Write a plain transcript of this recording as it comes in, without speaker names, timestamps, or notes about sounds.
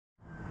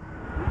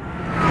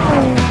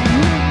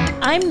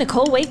I'm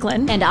Nicole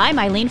Wakeland. And I'm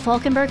Eileen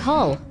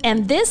Falkenberg-Hull.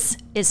 And this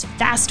is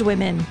Fast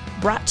Women,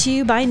 brought to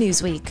you by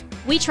Newsweek.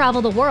 We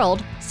travel the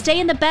world, stay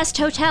in the best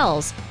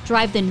hotels,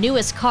 drive the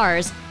newest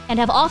cars, and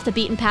have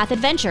off-the-beaten-path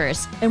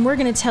adventures. And we're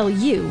going to tell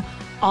you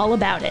all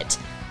about it.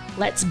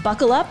 Let's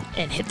buckle up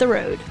and hit the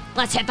road.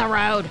 Let's hit the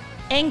road.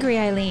 Angry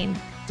Eileen.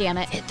 Damn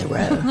it. Hit the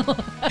road.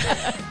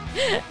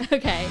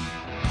 Okay.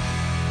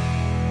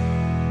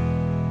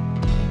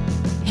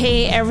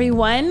 Hey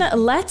everyone,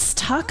 let's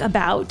talk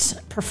about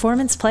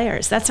performance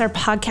players. That's our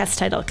podcast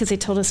title because they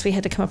told us we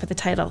had to come up with a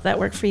title. That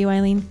work for you,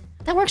 Eileen?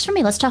 That works for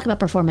me. Let's talk about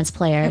performance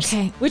players.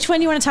 Okay. Which one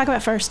do you want to talk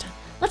about first?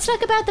 Let's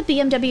talk about the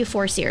BMW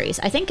 4 Series.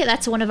 I think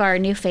that's one of our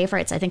new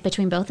favorites, I think,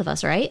 between both of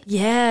us, right?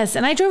 Yes.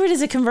 And I drove it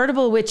as a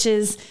convertible, which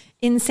is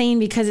insane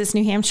because it's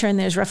New Hampshire and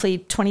there's roughly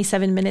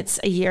 27 minutes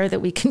a year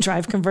that we can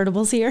drive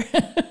convertibles here.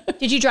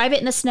 Did you drive it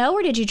in the snow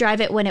or did you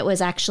drive it when it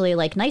was actually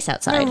like nice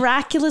outside?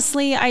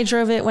 Miraculously, I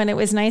drove it when it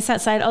was nice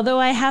outside, although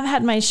I have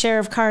had my share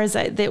of cars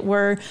that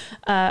were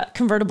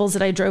convertibles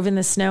that I drove in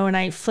the snow, and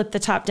I flipped the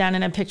top down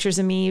and had pictures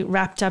of me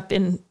wrapped up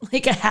in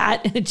like a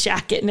hat and a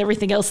jacket and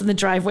everything else in the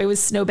driveway with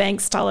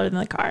snowbanks taller than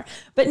the car.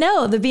 But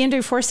no, the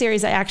BMW 4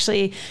 Series, I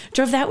actually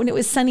drove that when it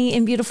was sunny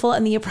and beautiful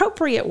and the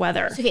appropriate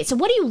weather. Okay, so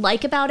what do you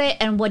like about it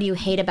and what do you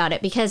hate about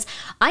it? Because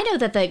I know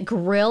that the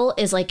grille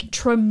is like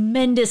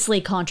tremendously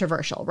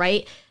controversial,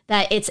 right?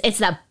 That it's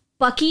that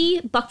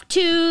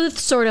bucktooth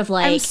sort of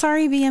like... I'm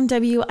sorry,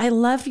 BMW. I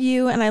love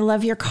you and I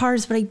love your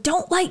cars, but I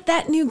don't like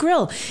that new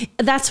grille.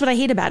 That's what I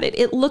hate about it.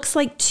 It looks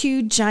like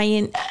two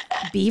giant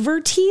beaver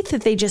teeth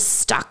that they just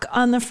stuck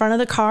on the front of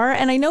the car.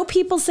 And I know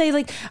people say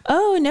like,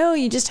 oh no,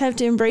 you just have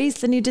to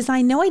embrace the new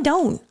design. No, I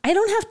don't. I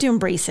don't have to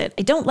embrace it.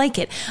 I don't like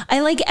it.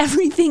 I like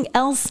everything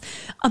else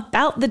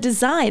about the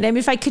design. I mean,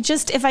 if I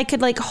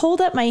could like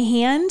hold up my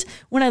hand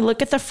when I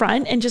look at the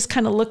front and just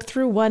kind of look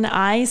through one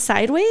eye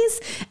sideways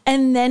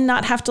and then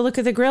not have to look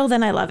at the grill,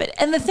 then I love it.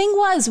 And the thing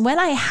was, when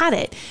I had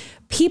it,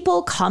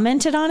 people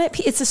commented on it.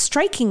 It's a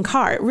striking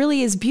car. It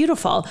really is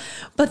beautiful.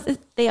 But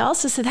they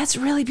also said, that's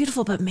really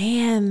beautiful. But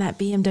man, that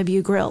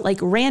BMW grill, like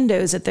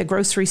randos at the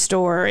grocery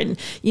store and,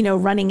 you know,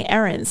 running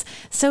errands.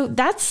 So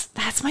that's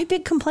my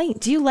big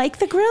complaint. Do you like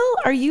the grill?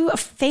 Are you a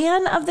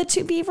fan of the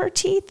two beaver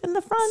teeth in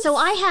the front? So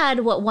I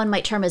had what one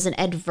might term as an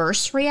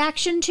adverse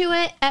reaction to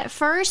it at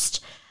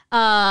first.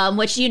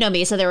 Which you know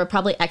me, so there were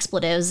probably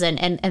expletives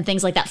and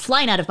things like that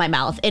flying out of my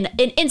mouth in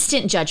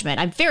instant judgment.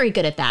 I'm very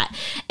good at that.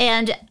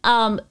 And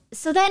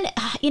so then,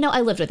 you know,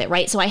 I lived with it,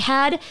 right? So I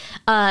had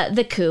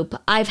the coupe,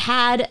 I've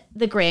had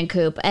the Grand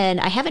Coupe, and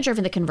I haven't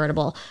driven the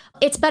convertible.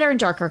 It's better in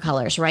darker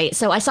colors, right?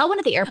 So I saw one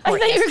at the airport. I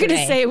thought you were going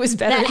to say it was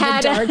better in the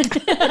dark.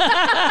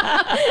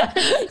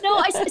 No,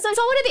 I saw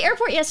one at the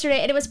airport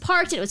yesterday, and it was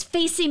parked, and it was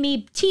facing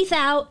me, teeth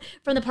out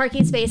from the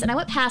parking space, and I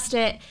went past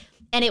it.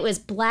 And it was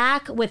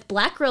black with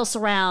black grille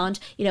surround,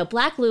 you know,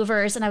 black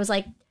louvers. And I was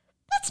like,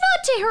 that's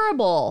not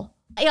terrible.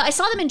 You know, I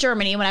saw them in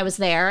Germany when I was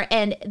there.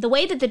 And the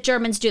way that the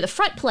Germans do the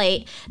front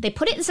plate, they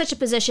put it in such a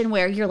position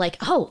where you're like,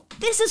 oh,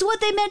 this is what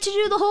they meant to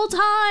do the whole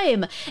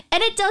time.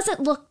 And it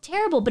doesn't look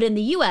terrible. But in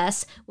the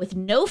US, with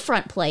no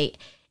front plate,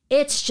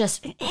 it's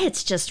just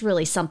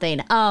really something.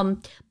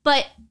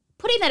 But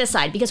putting that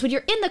aside, because when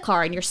you're in the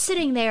car and you're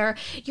sitting there,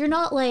 you're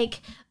not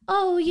like,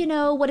 oh, you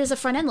know, what does the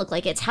front end look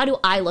like? It's how do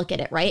I look at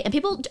it, right? And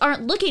people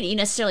aren't looking at you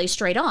necessarily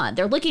straight on.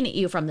 They're looking at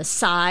you from the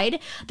side.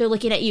 They're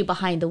looking at you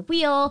behind the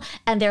wheel,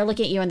 and they're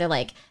looking at you and they're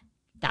like,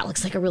 that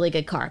looks like a really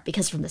good car.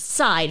 Because from the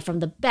side,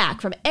 from the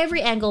back, from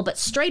every angle, but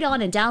straight on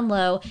and down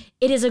low,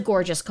 it is a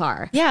gorgeous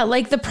car. Yeah,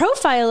 like the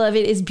profile of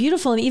it is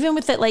beautiful. And even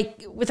with it,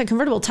 like with a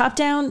convertible, top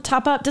down,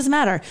 top up, doesn't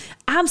matter.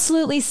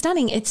 Absolutely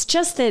stunning. It's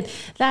just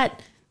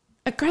that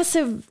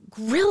aggressive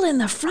grill in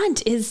the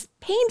front is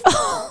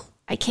painful.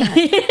 I can't.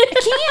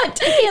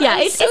 Yeah,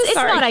 it's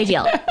not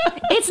ideal.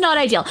 It's not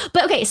ideal.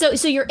 But okay,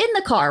 so you're in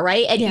the car,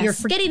 right? And yes. You're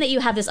forgetting that you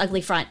have this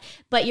ugly front,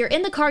 but you're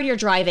in the car and you're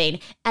driving,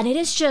 and it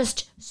is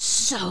just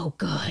so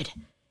good.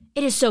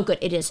 It is so good.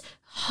 It is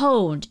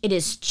honed. It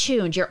is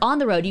tuned. You're on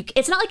the road.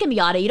 It's not like a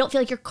Miata. You don't feel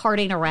like you're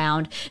karting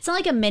around. It's not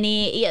like a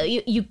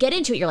Mini. You get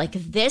into it. You're like,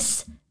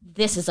 this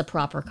is a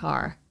proper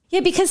car. Yeah,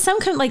 because some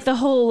kind of like the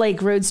whole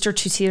like Roadster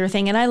two-seater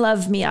thing, and I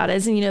love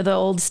Miatas, and you know the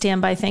old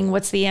standby thing,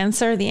 what's the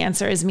answer? The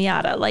answer is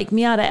Miata, like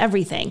Miata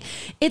everything.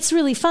 It's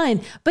really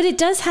fun, but it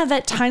does have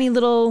that tiny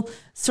little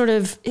sort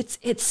of,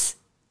 it's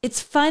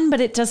fun,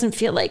 but it doesn't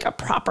feel like a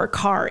proper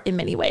car in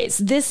many ways.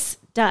 This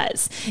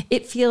does.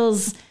 It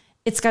feels...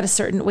 It's got a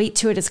certain weight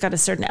to it. It's got a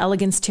certain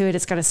elegance to it.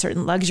 It's got a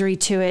certain luxury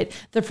to it.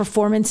 The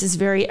performance is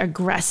very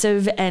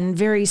aggressive and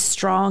very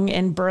strong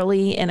and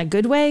burly in a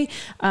good way.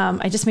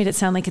 I just made it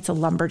sound like it's a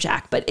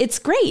lumberjack, but it's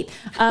great.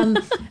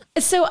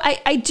 So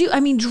I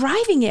mean,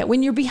 driving it,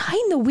 when you're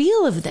behind the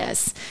wheel of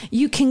this,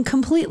 you can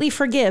completely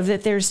forgive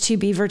that there's two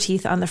beaver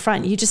teeth on the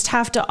front. You just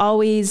have to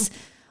always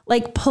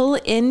like pull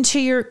into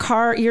your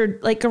car, your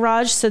like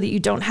garage, so that you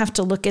don't have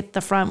to look at the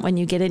front when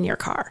you get in your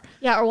car.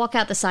 Yeah, or walk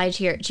out the side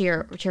to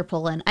your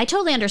pull in. I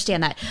totally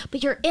understand that,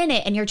 but you're in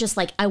it and you're just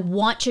like, I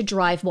want to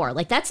drive more.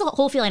 Like that's the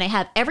whole feeling I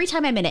have every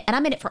time I'm in it, and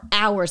I'm in it for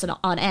hours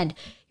on end.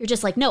 You're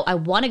just like, no, I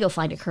want to go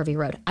find a curvy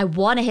road. I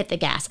want to hit the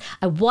gas.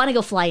 I want to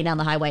go flying down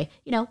the highway,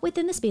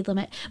 within the speed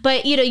limit.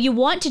 But, you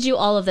want to do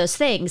all of those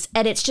things.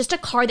 And it's just a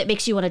car that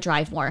makes you want to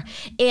drive more.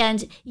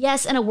 And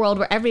yes, in a world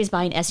where everybody's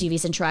buying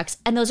SUVs and trucks,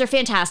 and those are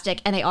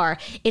fantastic, and they are,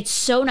 it's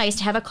so nice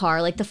to have a car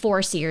like the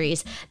 4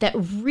 Series that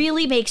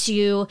really makes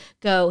you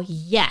go,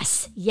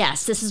 yes,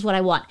 this is what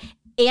I want.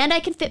 And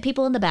I can fit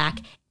people in the back,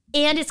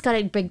 and it's got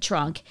a big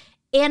trunk,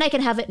 and I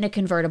can have it in a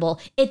convertible.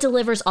 It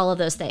delivers all of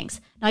those things.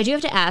 Now, I do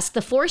have to ask,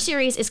 the 4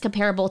 Series is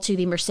comparable to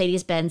the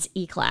Mercedes-Benz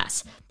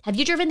E-Class. Have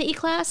you driven the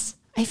E-Class?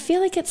 I feel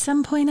like at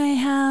some point I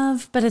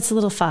have, but it's a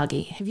little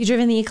foggy. Have you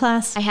driven the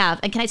E-Class? I have.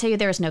 And can I tell you,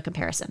 there is no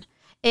comparison.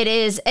 It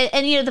is,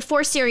 and the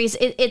 4 Series,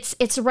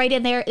 it's right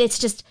in there. It's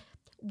just,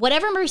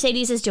 whatever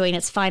Mercedes is doing,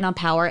 it's fine on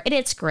power, and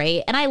it's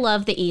great. And I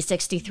love the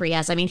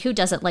E63S. I mean, who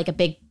doesn't like a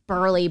big,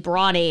 burly,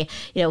 brawny,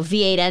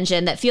 V8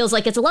 engine that feels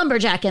like it's a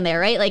lumberjack in there,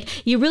 right?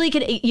 Like, you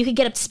could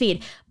get up to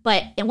speed.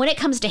 But when it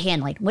comes to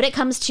handling, when it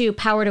comes to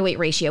power to weight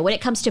ratio, when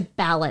it comes to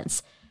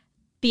balance,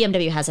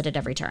 BMW has it at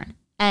every turn.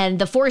 And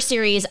the 4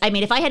 Series, I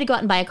mean, if I had to go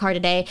out and buy a car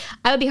today,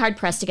 I would be hard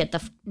pressed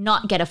to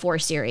not get a 4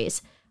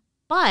 Series.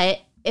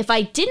 But if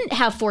I didn't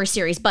have 4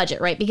 Series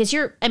budget, right? Because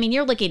you're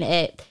looking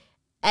at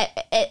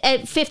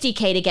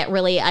 50K to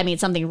get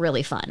something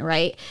really fun,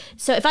 right?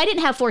 So if I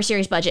didn't have 4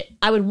 Series budget,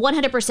 I would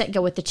 100%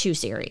 go with the 2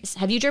 Series.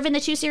 Have you driven the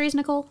 2 Series,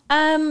 Nicole?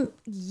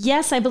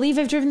 Yes, I believe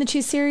I've driven the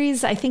 2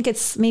 Series. I think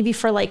it's maybe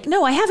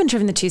no, I haven't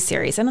driven the 2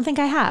 Series. I don't think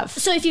I have.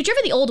 So if you've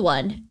driven the old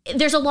one,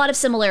 there's a lot of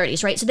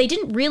similarities, right? So they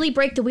didn't really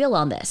break the wheel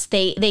on this.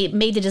 They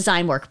made the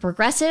design more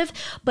progressive,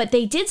 but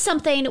they did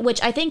something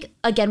which I think,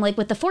 again, like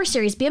with the 4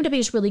 Series, BMW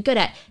is really good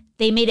at.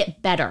 They made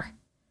it better.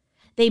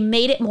 They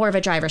made it more of a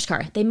driver's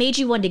car. They made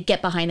you want to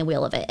get behind the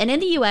wheel of it. And in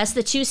the US,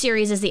 the 2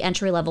 Series is the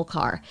entry-level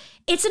car.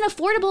 It's an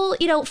affordable,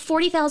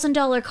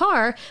 $40,000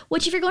 car,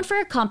 which if you're going for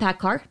a compact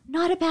car,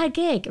 not a bad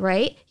gig,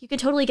 right? You could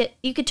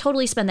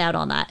totally spend out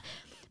on that.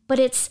 But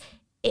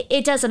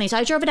it does something. So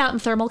I drove it out in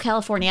Thermal,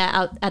 California,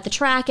 out at the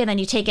track, and then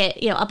you take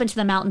it, up into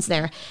the mountains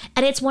there.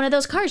 And it's one of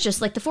those cars,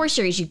 just like the 4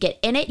 Series. You get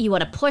in it, you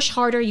want to push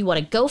harder, you want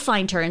to go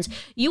find turns,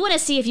 you want to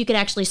see if you can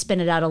actually spin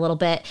it out a little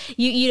bit.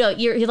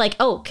 You're like,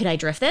 oh, can I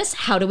drift this?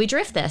 How do we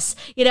drift this?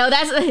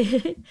 That's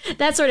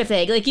that sort of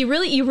thing. Like you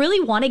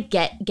really want to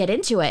get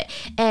into it.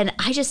 And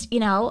I just,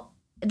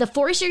 the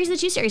 4 Series and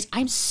the 2 Series,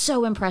 I'm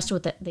so impressed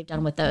with what they've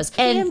done with those.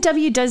 And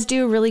BMW does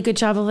do a really good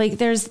job of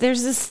there's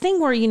this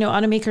thing where,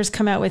 automakers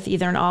come out with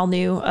either an all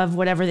new of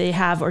whatever they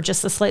have or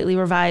just a slightly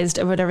revised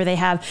of whatever they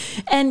have.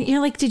 And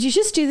you're like, did you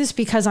just do this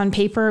because on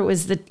paper it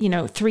was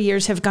 3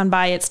 years have gone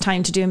by, it's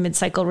time to do a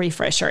mid-cycle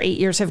refresh, or 8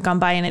 years have gone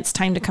by and it's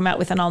time to come out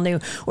with an all new?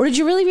 Or did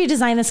you really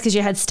redesign this because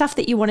you had stuff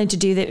that you wanted to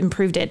do that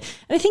improved it?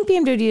 And I think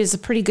BMW does a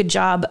pretty good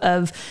job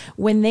of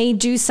when they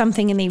do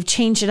something and they've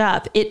changed it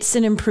up, it's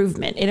an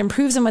improvement. It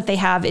improves on what they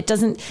have. It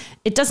doesn't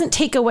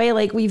take away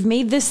we've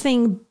made this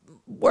thing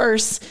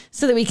worse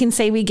so that we can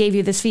say we gave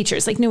you this feature.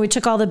 It's no, we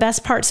took all the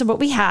best parts of what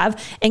we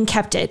have and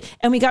kept it.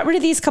 And we got rid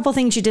of these couple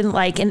things you didn't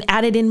like and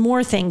added in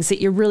more things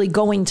that you're really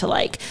going to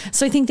like.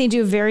 So I think they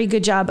do a very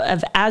good job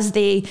of, as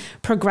they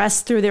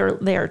progress through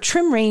their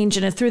trim range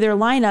and through their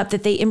lineup,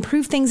 that they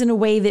improve things in a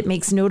way that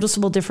makes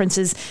noticeable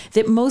differences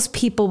that most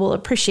people will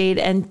appreciate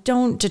and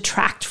don't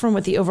detract from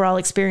what the overall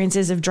experience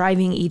is of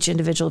driving each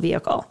individual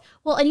vehicle.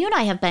 Well, and you and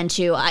I have been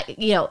to,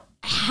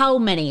 how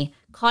many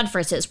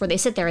conferences where they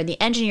sit there and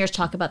the engineers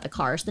talk about the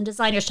cars, the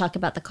designers talk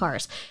about the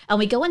cars, and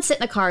we go and sit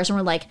in the cars and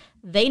we're like,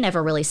 they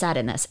never really sat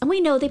in this. And we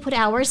know they put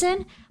hours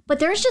in, but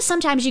there's just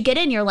sometimes you get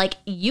in, you're like,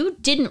 you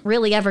didn't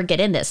really ever get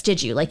in this,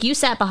 did you? Like you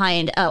sat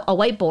behind a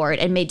whiteboard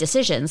and made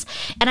decisions.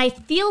 And I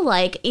feel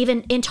like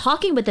even in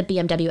talking with the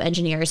BMW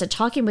engineers and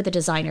talking with the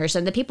designers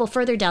and the people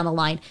further down the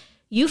line,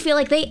 you feel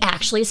like they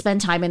actually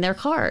spend time in their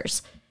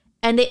cars.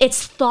 And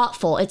it's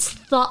thoughtful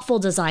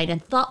design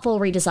and thoughtful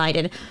redesign.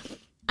 And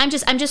I'm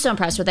just so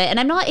impressed with it. And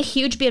I'm not a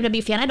huge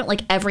BMW fan. I don't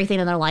like everything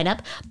in their lineup,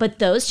 but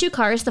those 2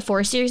 cars, the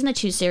 4 Series and the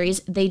 2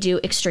 Series, they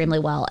do extremely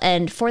well.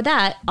 And for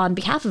that, on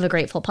behalf of a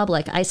grateful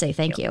public, I say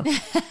thank you.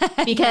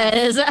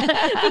 because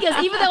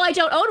even though I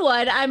don't own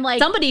one, I'm like,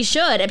 somebody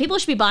should, and people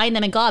should be buying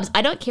them in gobs.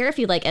 I don't care if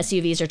you like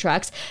SUVs or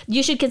trucks.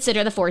 You should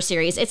consider the 4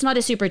 Series. It's not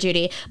a Super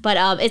Duty, but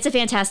it's a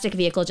fantastic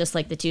vehicle, just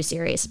like the 2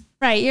 Series.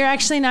 Right. You're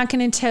actually not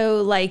going to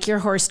tow your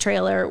horse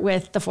trailer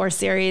with the 4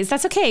 Series.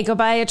 That's okay. Go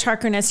buy a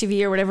truck or an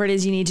SUV or whatever it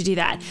is you need to do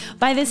that.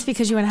 Buy this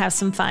because you want to have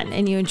some fun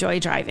and you enjoy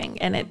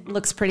driving, and it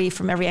looks pretty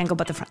from every angle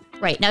but the front.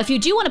 Right. Now, if you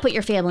do want to put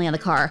your family in the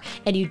car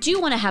and you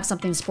do want to have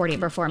something sporty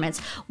and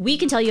performance, we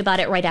can tell you about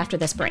it right after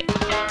this break.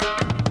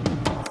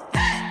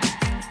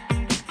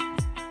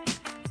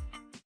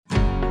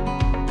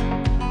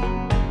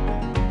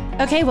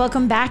 Okay,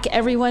 welcome back,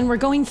 everyone. We're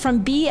going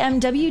from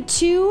BMW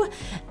to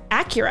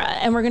Acura,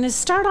 and we're going to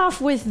start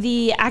off with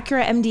the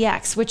Acura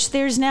MDX, which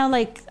there's now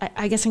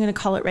I guess I'm going to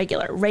call it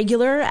regular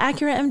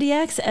Acura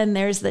MDX, and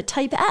there's the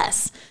Type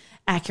S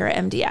Acura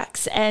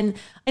MDX. And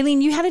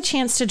Eileen, you had a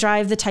chance to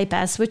drive the Type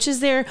S, which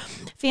is their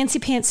fancy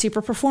pants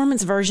super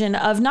performance version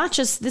of not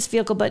just this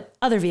vehicle, but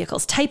other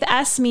vehicles. Type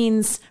S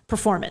means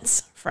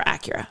performance for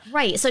Acura.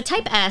 Right. So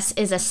Type S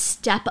is a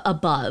step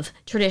above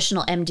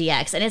traditional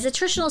MDX, and it's a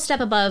traditional step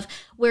above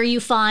where you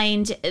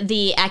find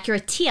the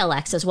Acura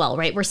TLX as well,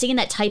 right? We're seeing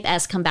that Type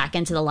S come back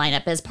into the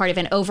lineup as part of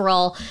an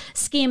overall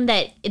scheme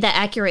that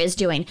Acura is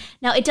doing.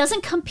 Now, it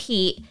doesn't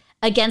compete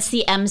against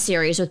the M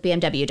series with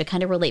BMW, to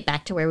kind of relate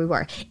back to where we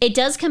were. It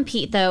does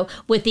compete, though,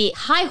 with the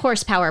high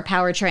horsepower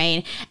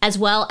powertrain, as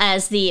well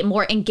as the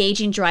more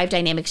engaging drive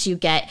dynamics you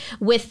get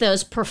with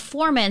those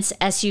performance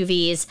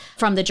SUVs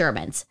from the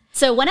Germans.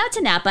 So went out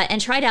to Napa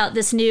and tried out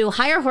this new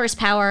higher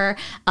horsepower,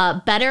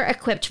 better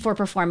equipped for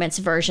performance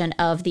version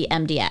of the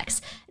MDX.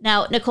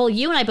 Now, Nicole,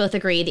 you and I both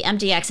agree the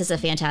MDX is a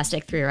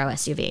fantastic 3-row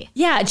SUV.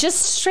 Yeah,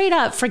 just straight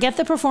up, forget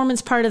the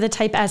performance part of the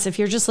Type S. If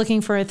you're just looking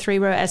for a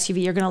 3-row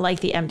SUV, you're going to like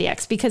the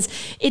MDX because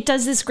it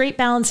does this great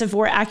balance of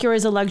where Acura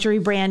is a luxury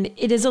brand.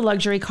 It is a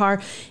luxury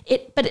car,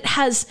 but it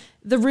has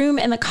the room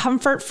and the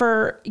comfort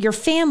for your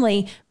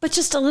family, but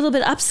just a little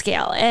bit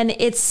upscale. And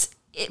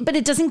but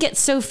it doesn't get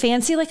so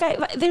fancy. Like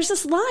there's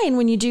this line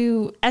when you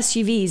do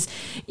SUVs,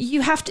 you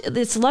have to,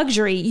 it's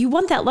luxury. You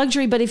want that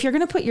luxury, but if you're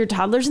going to put your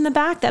toddlers in the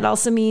back, that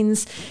also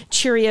means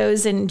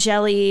Cheerios and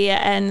jelly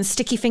and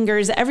sticky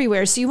fingers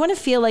everywhere. So you want to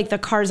feel like the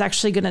car is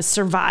actually going to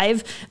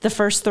survive the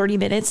first 30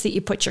 minutes that you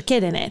put your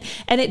kid in it.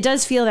 And it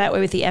does feel that way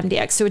with the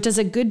MDX. So it does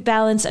a good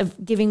balance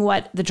of giving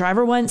what the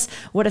driver wants,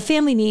 what a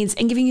family needs,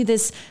 and giving you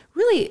this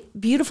really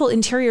beautiful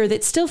interior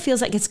that still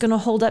feels like it's going to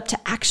hold up to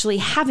actually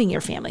having your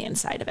family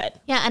inside of it.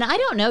 Yeah, and I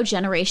don't know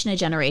generation to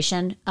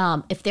generation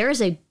if there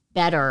is a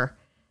better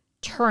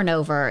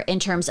turnover in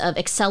terms of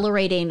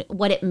accelerating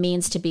what it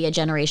means to be a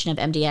generation of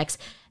MDX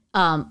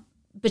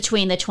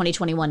between the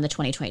 2021 and the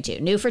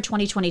 2022. New for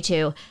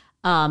 2022,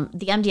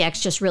 the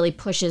MDX just really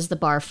pushes the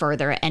bar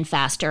further and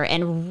faster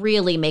and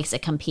really makes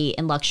it compete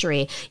in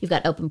luxury. You've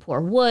got open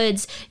pore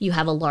woods, you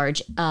have a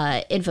large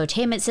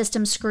infotainment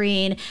system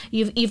screen,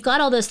 you've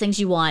got all those things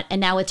you want, and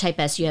now with Type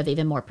S you have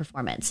even more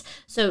performance.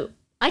 So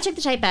I took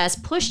the Type S,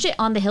 pushed it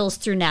on the hills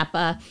through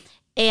Napa,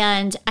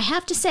 and I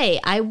have to say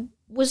I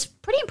was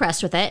pretty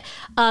impressed with it.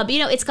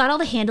 It's got all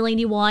the handling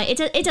you want.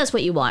 It does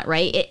what you want,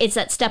 right? It's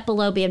that step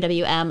below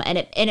BMW M, and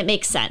it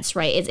makes sense,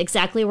 right? It's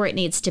exactly where it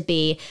needs to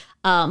be.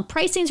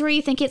 Pricing's where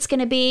you think it's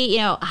going to be,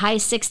 high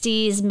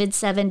 60s, mid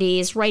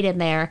 70s, right in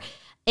there.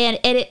 And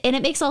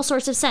it makes all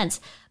sorts of sense.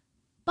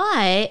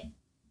 But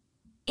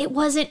it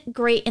wasn't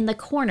great in the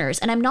corners.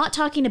 And I'm not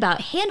talking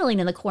about handling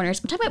in the corners.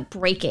 I'm talking about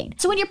braking.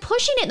 So when you're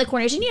pushing it in the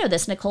corners, and you know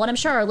this, Nicole, and I'm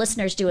sure our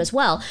listeners do as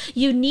well,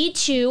 you need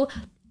to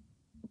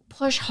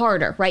push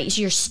harder, right?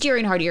 So you're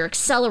steering harder, you're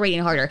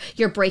accelerating harder,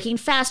 you're braking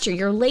faster,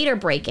 you're later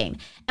braking.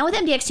 And with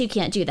MDX, you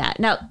can't do that.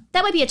 Now,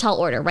 that might be a tall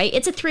order, right?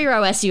 It's a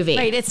 3-row SUV.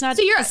 Right, it's not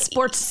a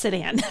sports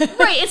sedan.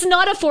 Right, it's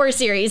not a 4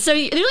 Series. So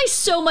there's only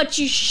so much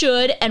you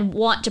should and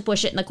want to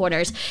push it in the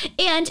corners.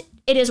 And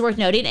it is worth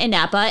noting in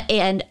Napa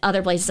and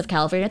other places of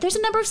California, there's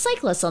a number of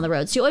cyclists on the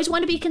road. So you always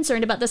want to be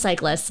concerned about the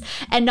cyclists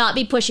and not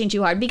be pushing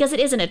too hard because it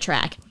isn't a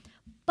track.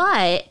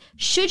 But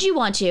should you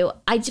want to,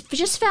 I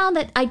just found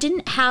that I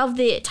didn't have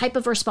the type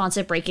of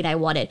responsive braking I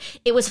wanted.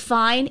 It was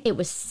fine. It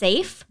was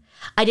safe.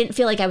 I didn't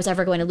feel like I was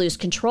ever going to lose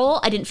control.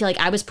 I didn't feel like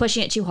I was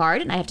pushing it too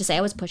hard. And I have to say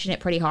I was pushing it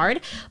pretty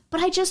hard.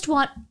 But I just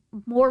want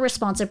more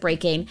responsive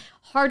braking,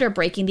 harder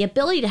braking, the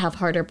ability to have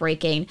harder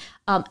braking.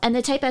 And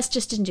the Type S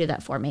just didn't do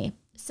that for me.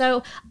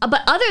 So,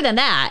 but other than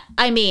that,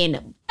 I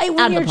mean,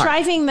 when you're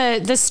driving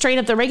the straight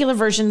up, the regular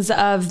versions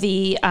of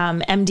the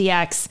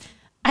MDX,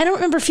 I don't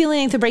remember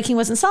feeling like the braking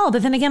wasn't solid,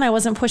 but then again, I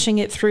wasn't pushing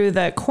it through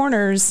the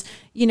corners,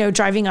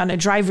 driving on a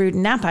drive route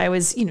in Napa. I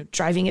was,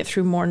 driving it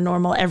through more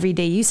normal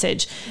everyday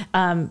usage.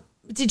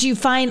 Did you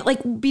find, like,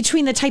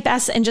 between the Type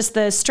S and just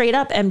the straight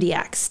up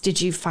MDX, did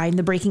you find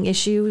the braking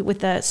issue with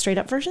the straight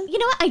up version? You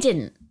know what? I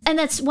didn't. And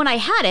that's when I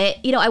had it,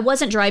 I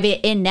wasn't driving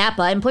it in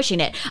Napa and pushing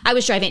it. I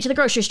was driving it to the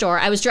grocery store.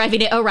 I was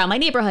driving it around my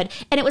neighborhood,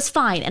 and it was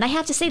fine. And I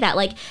have to say that,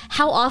 like,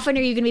 how often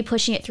are you going to be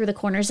pushing it through the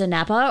corners in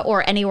Napa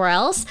or anywhere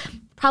else?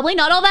 Probably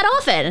not all that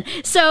often.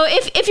 So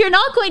if you're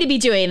not going to be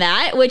doing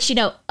that, which, a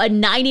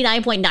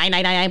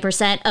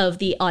 99.999% of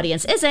the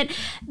audience isn't,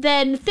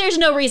 then there's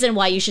no reason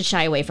why you should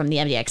shy away from the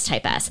MDX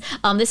Type S.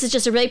 This is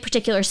just a really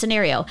particular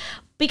scenario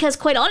because,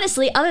 quite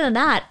honestly, other than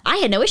that, I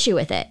had no issue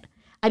with it.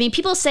 I mean,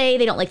 people say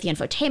they don't like the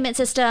infotainment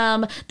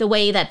system, the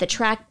way that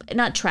the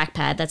not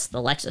trackpad, that's the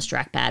Lexus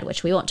trackpad,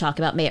 which we won't talk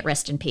about, may it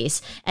rest in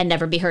peace and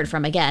never be heard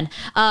from again.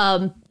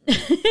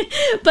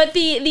 But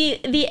the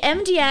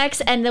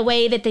MDX and the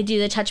way that they do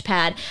the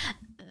touchpad,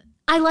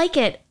 I like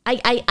it.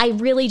 I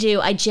really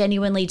do. I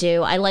genuinely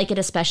do. I like it,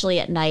 especially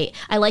at night.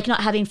 I like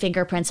not having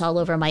fingerprints all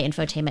over my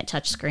infotainment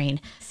touchscreen.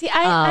 See,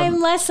 I'm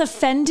less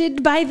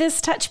offended by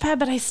this touchpad,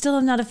 but I still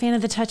am not a fan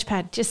of the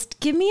touchpad. Just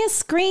give me a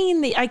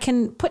screen that I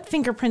can put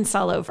fingerprints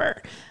all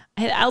over.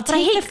 I'll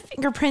take the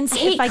fingerprints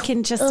if I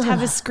can just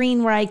have a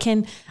screen where I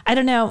can. I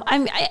don't know.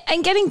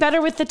 I'm getting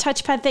better with the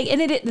touchpad thing, and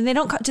they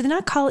don't. Do they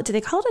not call it? Do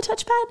they call it a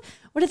touchpad?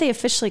 What do they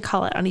officially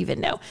call it? I don't even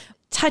know.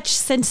 Touch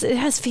sense. It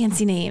has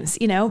fancy names,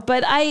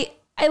 But I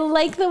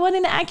like the one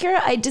in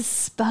Acura. I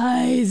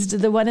despised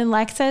the one in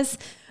Lexus.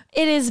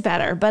 It is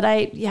better, but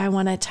I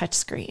want a touch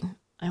screen.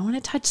 I want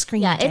a touch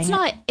screen. Yeah, it's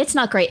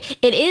not great.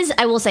 It is,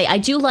 I will say, I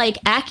do like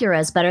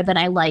Acuras better than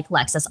I like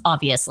Lexus,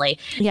 obviously.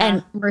 Yeah.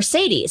 And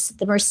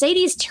the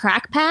Mercedes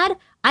trackpad,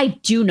 I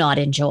do not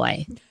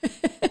enjoy.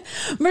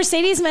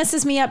 Mercedes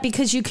messes me up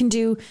because you can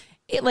do,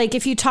 like,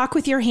 if you talk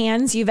with your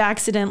hands, you've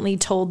accidentally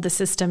told the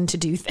system to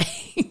do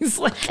things.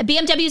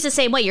 BMW is the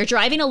same way. You're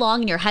driving along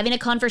and you're having a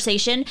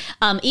conversation,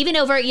 even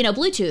over,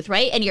 Bluetooth,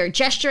 right? And you're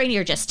gesturing,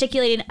 you're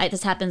gesticulating.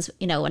 This happens,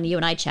 when you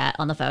and I chat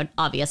on the phone,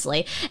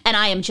 obviously. And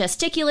I am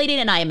gesticulating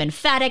and I am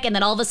emphatic. And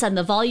then all of a sudden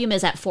the volume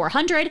is at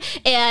 400.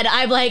 And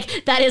I'm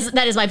like, that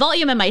is my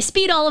volume and my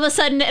speed all of a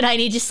sudden. And I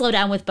need to slow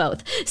down with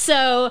both.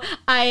 So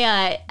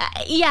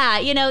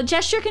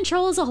gesture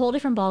control is a whole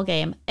different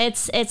ballgame.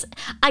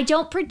 I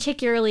don't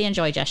particularly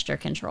enjoy gesture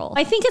control.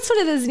 I think it's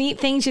one of those neat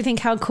things. You think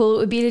how cool it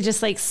would be to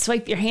just like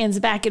swipe your hands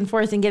back and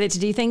forth and get it to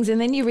do things.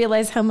 And then you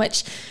realize how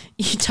much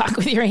you talk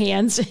with your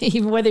hands,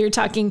 even whether you're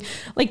talking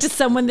like to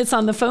someone that's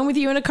on the phone with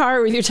you in a car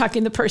or you're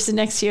talking to the person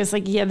next to you. It's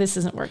like, yeah, this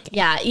isn't working.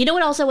 Yeah. You know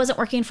what also wasn't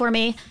working for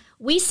me?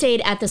 We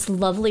stayed at this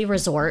lovely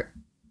resort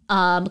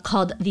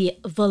called the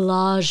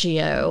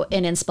Villaggio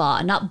in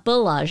Spa, not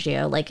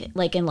Bellagio,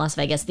 like in Las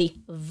Vegas, the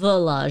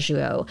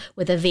Villaggio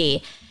with a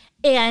V.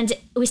 And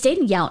we stayed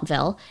in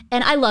Yountville,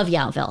 and I love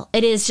Yountville.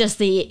 It is just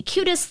the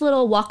cutest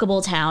little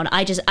walkable town.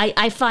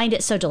 I find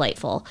it so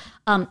delightful.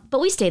 But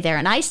we stayed there,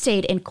 and I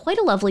stayed in quite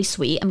a lovely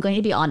suite. I'm going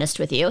to be honest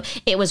with you.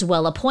 It was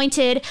well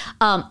appointed.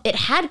 It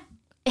had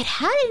an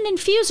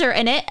infuser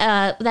in it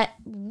that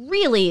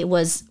really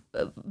was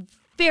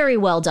very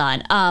well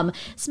done.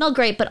 Smelled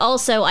great, but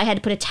also I had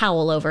to put a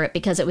towel over it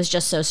because it was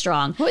just so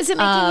strong. What was it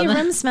making your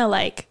room smell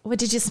like? What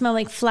did you smell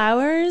like?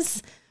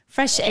 Flowers?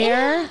 Fresh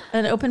air,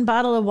 an open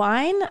bottle of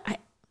wine.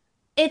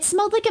 It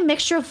smelled like a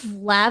mixture of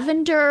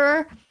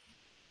lavender,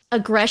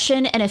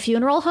 aggression, and a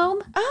funeral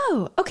home.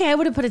 Oh, okay. I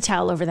would have put a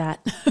towel over that.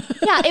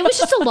 Yeah, it was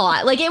just a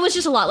lot. Like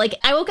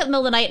I woke up in the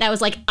middle of the night and I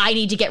was like, I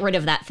need to get rid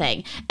of that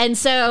thing. And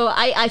so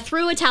I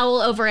threw a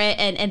towel over it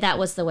and that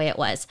was the way it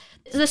was.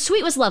 The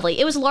suite was lovely.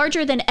 It was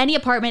larger than any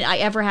apartment I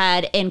ever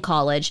had in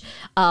college.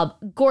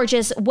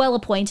 Gorgeous, well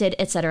appointed,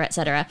 et cetera, et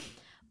cetera.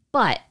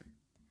 But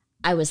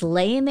I was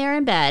laying there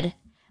in bed,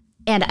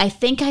 and I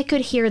think I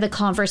could hear the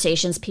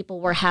conversations people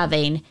were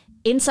having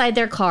inside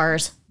their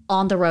cars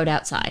on the road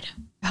outside.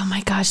 Oh my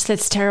gosh,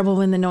 that's terrible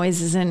when the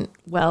noise isn't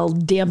well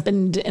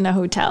dampened in a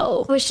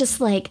hotel. It was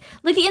just like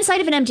the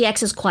inside of an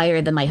MDX is quieter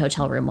than my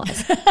hotel room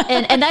was.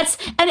 and the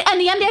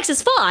MDX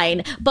is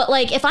fine, but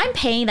like if I'm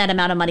paying that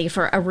amount of money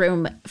for a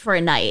room for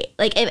a night,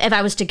 like if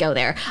I was to go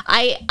there,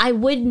 I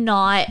would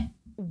not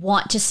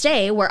want to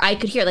stay where I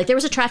could hear, like there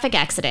was a traffic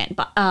accident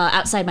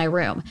outside my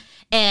room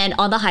and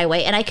on the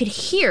highway, and I could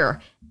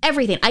hear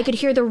everything. I could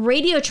hear the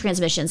radio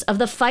transmissions of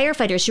the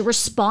firefighters who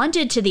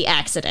responded to the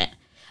accident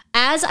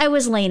as I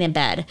was laying in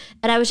bed.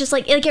 And I was just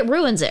like it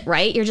ruins it,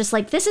 right? You're just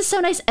like, this is so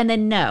nice. And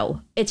then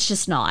no, it's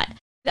just not.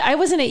 I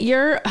wasn't at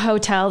your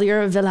hotel,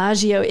 your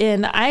Villaggio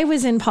Inn. I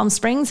was in Palm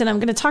Springs, and I'm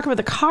going to talk about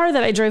the car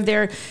that I drove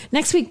there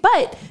next week.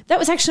 But that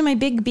was actually my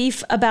big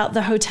beef about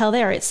the hotel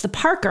there. It's the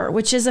Parker,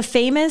 which is a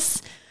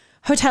famous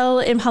hotel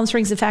in Palm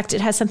Springs. In fact,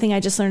 it has something I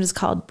just learned is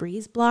called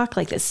breeze block.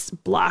 Like this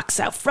blocks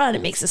out front.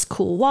 It makes this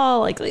cool wall.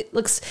 Like it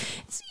looks,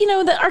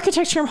 the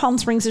architecture in Palm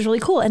Springs is really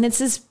cool. And it's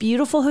this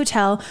beautiful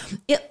hotel.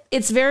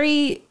 It's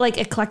very like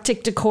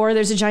eclectic decor.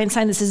 There's a giant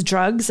sign that says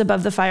drugs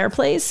above the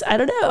fireplace. I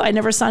don't know. I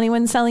never saw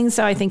anyone selling,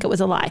 so I think it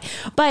was a lie.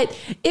 But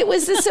it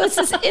was this, so it's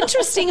this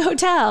interesting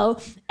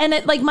hotel. And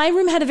my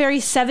room had a very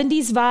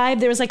 70s vibe.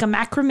 There was like a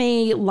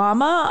macrame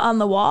llama on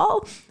the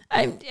wall.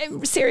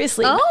 I'm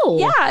seriously. Oh,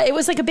 yeah. It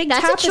was like a big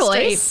tapestry. That's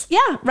a choice.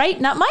 Yeah, right.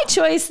 Not my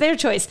choice, their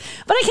choice.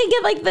 But I could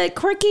get like the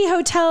quirky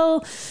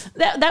hotel.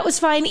 That was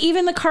fine.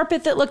 Even the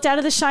carpet that looked out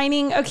of The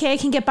Shining. Okay, I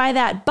can get by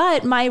that.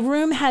 But my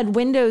room had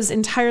windows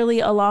entirely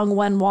along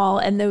one wall,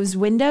 and those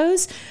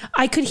windows,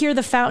 I could hear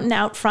the fountain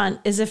out front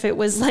as if it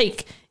was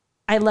like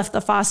I left the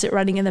faucet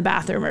running in the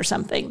bathroom or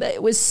something.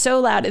 It was so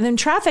loud. And then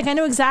traffic. I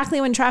know exactly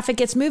when traffic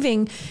gets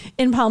moving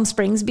in Palm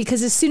Springs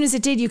because as soon as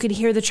it did, you could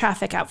hear the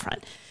traffic out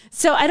front.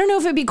 So I don't know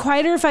if it'd be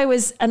quieter if I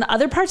was in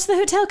other parts of the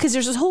hotel because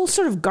there's this whole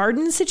sort of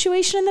garden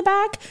situation in the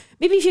back.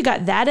 Maybe if you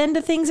got that end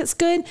of things, it's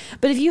good.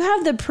 But if you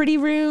have the pretty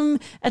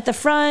room at the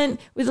front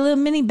with a little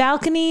mini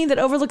balcony that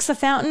overlooks the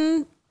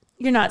fountain,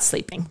 you're not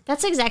sleeping.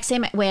 That's the exact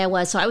same way I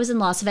was. So I was in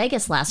Las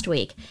Vegas last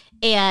week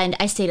and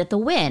I stayed at the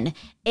Wynn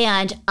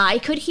and I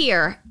could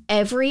hear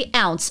every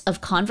ounce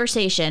of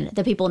conversation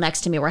the people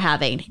next to me were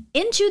having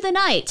into the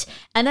night.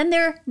 And then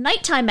their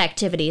nighttime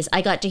activities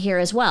I got to hear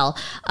as well,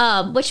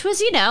 which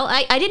was,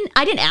 I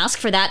didn't ask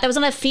for that. That was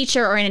not a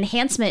feature or an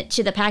enhancement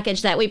to the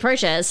package that we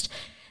purchased.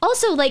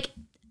 Also,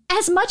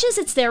 as much as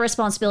it's their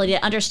responsibility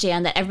to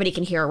understand that everybody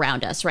can hear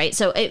around us, right?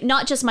 So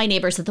not just my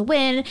neighbors at the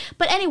Wynn,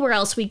 but anywhere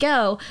else we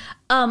go.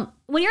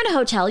 When you're in a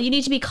hotel, you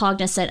need to be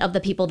cognizant of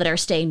the people that are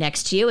staying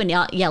next to you and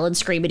not yell and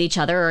scream at each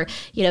other or,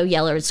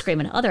 yell or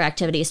scream at other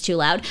activities too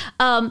loud.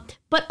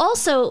 But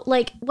also,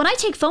 when I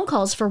take phone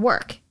calls for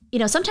work,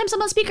 sometimes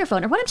I'm on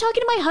speakerphone or when I'm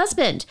talking to my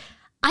husband,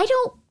 I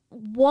don't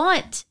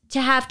want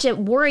to have to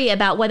worry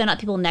about whether or not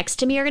people next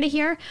to me are going to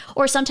hear.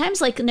 Or sometimes,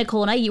 like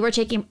Nicole and I, you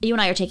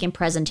and I are taking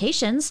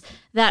presentations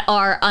that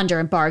are under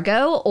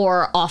embargo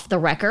or off the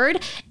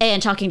record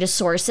and talking to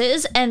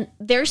sources. And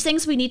there's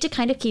things we need to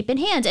kind of keep in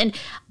hand. And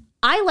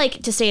I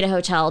like to stay at a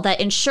hotel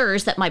that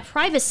ensures that my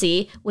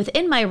privacy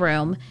within my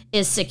room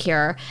is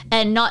secure,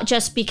 and not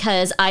just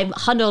because I'm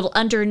huddled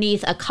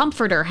underneath a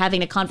comforter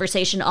having a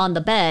conversation on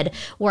the bed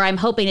where I'm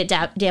hoping it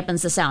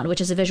dampens the sound, which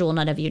is a visual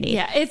none of you need.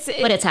 Yeah,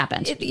 but it's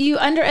happened. You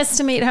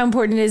underestimate how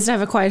important it is to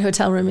have a quiet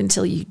hotel room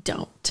until you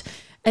don't.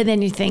 And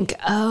then you think,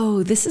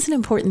 oh, this is an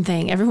important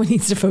thing. Everyone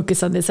needs to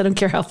focus on this. I don't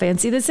care how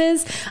fancy this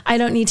is. I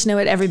don't need to know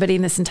what everybody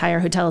in this entire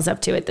hotel is up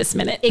to at this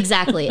minute.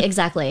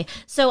 Exactly.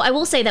 So I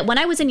will say that when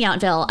I was in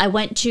Yountville, I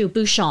went to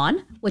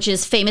Bouchon, which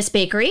is famous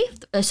bakery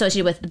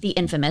associated with the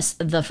infamous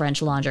The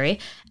French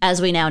Laundry,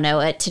 as we now know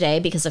it today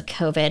because of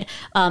COVID.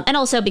 And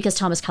also because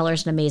Thomas Keller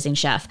is an amazing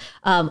chef.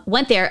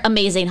 Went there,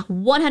 amazing,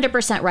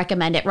 100%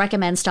 recommend it,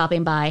 recommend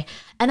stopping by.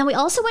 And then we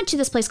also went to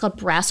this place called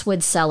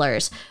Brasswood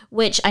Cellars,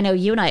 which I know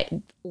you and I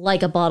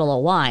like a bottle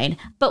of wine,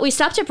 but we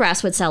stopped at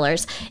Brasswood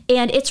Cellars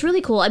and it's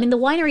really cool. I mean, the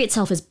winery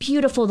itself is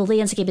beautiful. The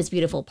landscape is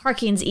beautiful.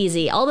 Parking's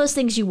easy, all those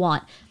things you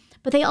want.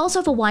 But they also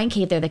have a wine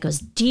cave there that goes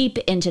deep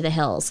into the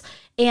hills.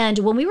 And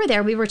when we were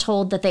there, we were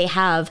told that they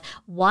have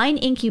wine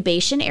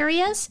incubation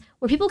areas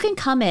where people can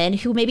come in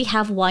who maybe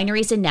have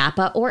wineries in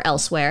Napa or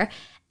elsewhere,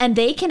 and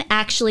they can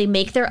actually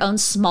make their own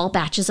small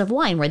batches of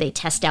wine where they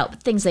test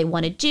out things they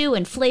want to do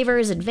and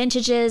flavors and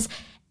vintages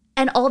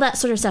and all that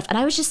sort of stuff. And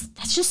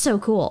that's just so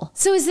cool.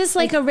 So is this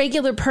like a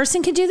regular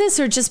person can do this,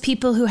 or just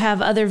people who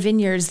have other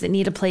vineyards that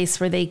need a place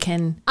where they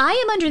can? I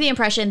am under the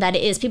impression that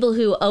it is people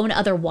who own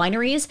other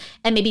wineries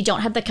and maybe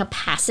don't have the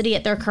capacity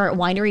at their current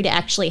winery to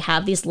actually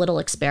have these little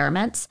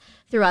experiments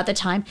throughout the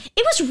time.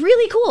 It was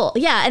really cool.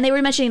 Yeah. And they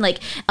were mentioning like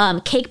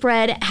Cake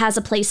Bread has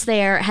a place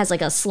there, has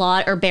like a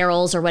slot or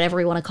barrels or whatever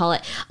we want to call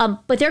it.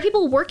 But there are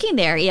people working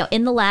there,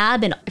 in the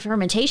lab and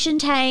fermentation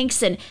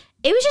tanks, and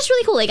it was just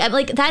really cool.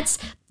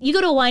 You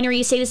go to a winery,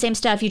 you say the same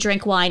stuff, you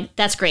drink wine.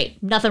 That's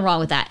great. Nothing wrong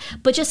with that.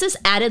 But just this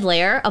added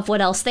layer of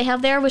what else they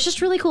have there was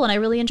just really cool. And I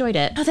really enjoyed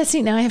it. Oh, that's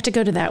neat. Now I have to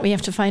go to that. We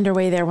have to find our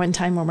way there one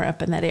time when we're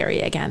up in that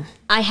area again.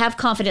 I have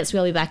confidence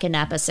we'll be back in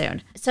Napa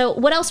soon. So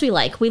what else we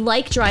like? We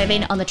like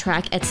driving on the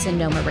track at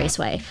Sonoma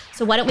Raceway.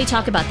 So why don't we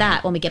talk about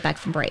that when we get back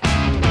from break?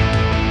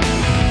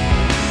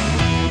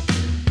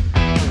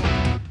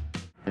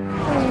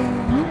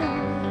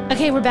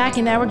 Okay, we're back,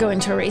 and now we're going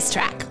to a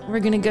racetrack. We're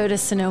going to go to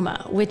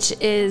Sonoma, which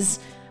is,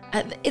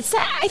 I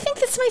think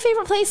that's my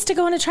favorite place to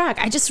go on a track.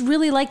 I just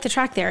really like the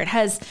track there. It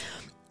has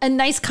a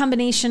nice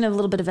combination of a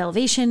little bit of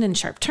elevation and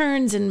sharp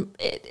turns, and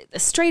the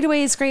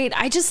straightaway is great.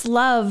 I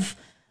love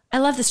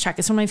this track.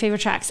 It's one of my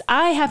favorite tracks.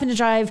 I happen to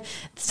drive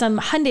some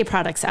Hyundai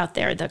products out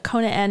there, the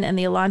Kona N and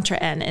the Elantra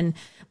N, and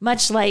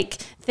much like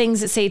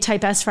things that say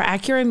Type S for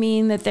Acura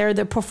mean that they're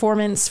the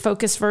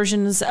performance-focused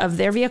versions of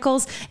their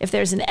vehicles. If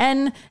there's an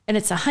N and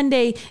it's a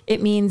Hyundai, it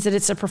means that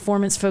it's a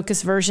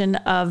performance-focused version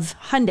of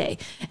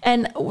Hyundai.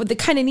 And the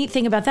kind of neat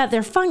thing about that,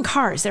 they're fun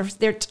cars.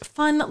 They're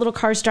fun little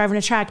cars driving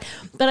a track.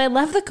 But I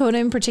love the Kona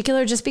in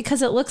particular just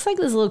because it looks like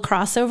this little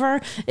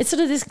crossover. It's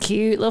sort of this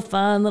cute, little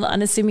fun, little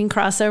unassuming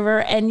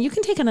crossover. And you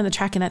can take it on the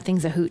track and that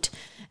thing's a hoot.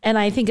 And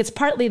I think it's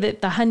partly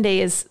that the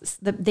Hyundai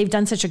they've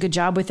done such a good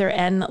job with their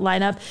N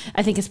lineup.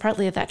 I think it's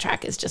partly that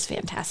track is just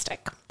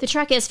fantastic. The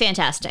track is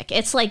fantastic.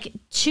 It's like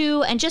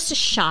just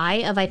shy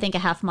of, I think, a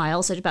half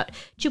mile. So about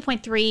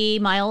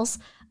 2.3 miles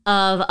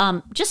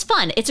of just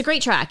fun. It's a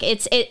great track.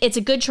 It's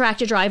a good track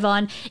to drive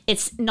on.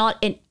 It's not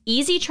an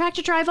easy track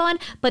to drive on,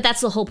 but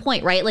that's the whole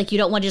point, right? Like, you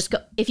don't want to just go,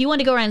 if you want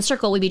to go around in a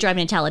circle, we'd be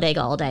driving in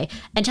Talladega all day.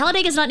 And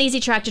Talladega is not an easy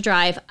track to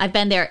drive. I've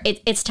been there.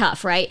 It's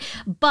tough, right?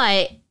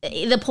 But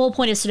the whole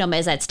point of Sonoma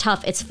is that it's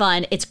tough, it's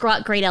fun, it's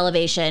got great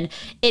elevation.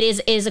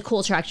 It is a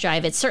cool track to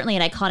drive. It's certainly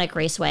an iconic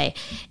raceway.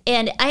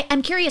 And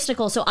I'm curious,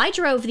 Nicole, so I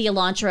drove the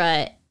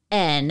Elantra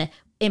N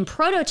in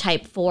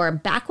prototype form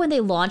back when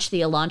they launched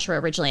the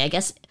Elantra originally, I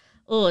guess,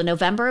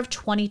 November of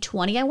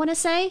 2020, I want to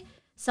say,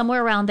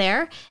 somewhere around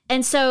there.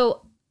 And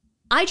so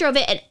I drove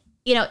it,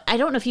 and I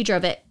don't know if you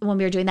drove it when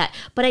we were doing that,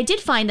 but I did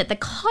find that the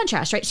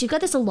contrast, right? So you've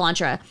got this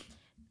Elantra,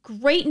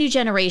 great new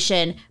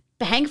generation,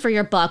 bang for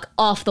your buck,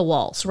 off the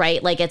walls,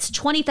 right? Like, it's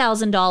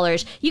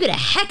 $20,000. You get a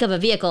heck of a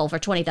vehicle for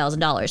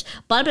 $20,000.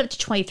 Bump it up to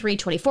 23,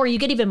 24, you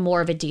get even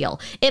more of a deal.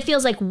 It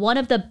feels like one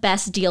of the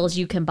best deals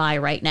you can buy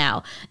right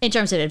now in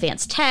terms of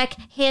advanced tech,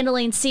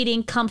 handling,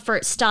 seating,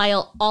 comfort,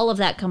 style, all of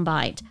that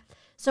combined.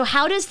 So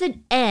how does the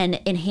N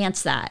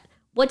enhance that?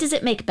 What does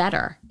it make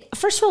better?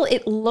 First of all,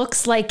 it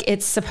looks like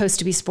it's supposed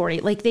to be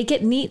sporty. Like, they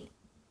get neat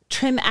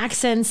trim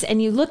accents,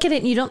 and you look at it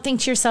and you don't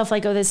think to yourself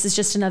like, oh, this is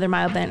just another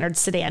mild-mannered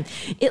sedan.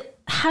 It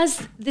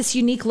has this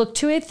unique look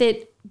to it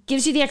that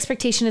gives you the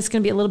expectation it's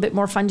going to be a little bit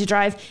more fun to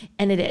drive,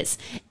 and it is.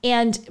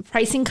 And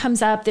pricing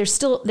comes up.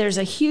 There's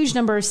a huge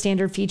number of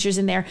standard features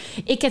in there.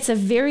 It gets a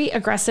very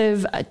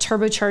aggressive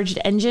turbocharged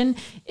engine.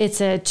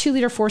 It's a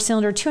 2-liter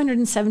 4-cylinder,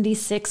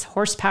 276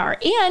 horsepower,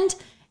 and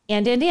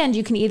And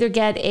you can either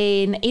get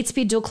an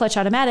 8-speed dual clutch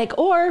automatic,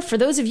 or for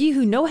those of you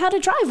who know how to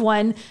drive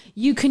one,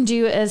 you can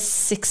do a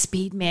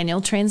 6-speed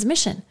manual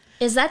transmission.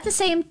 Is that the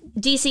same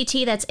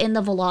DCT that's in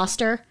the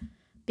Veloster?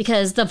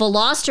 Because the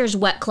Veloster's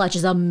wet clutch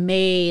is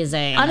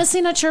amazing.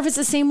 Honestly, not sure if it's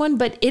the same one,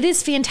 but it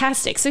is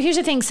fantastic. So here's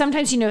the thing.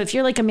 Sometimes, if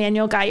you're like a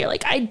manual guy, you're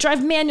like, I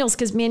drive manuals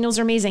because manuals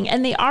are amazing.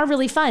 And they are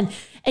really fun.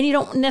 And you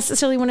don't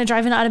necessarily want to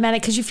drive an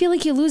automatic because you feel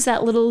like you lose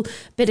that little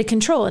bit of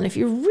control. And if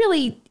you're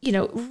really,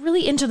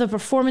 really into the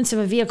performance of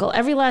a vehicle,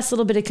 every last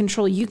little bit of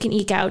control you can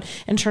eke out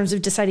in terms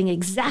of deciding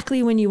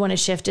exactly when you want to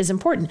shift is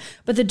important.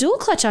 But the dual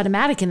clutch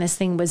automatic in this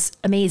thing was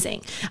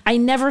amazing. I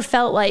never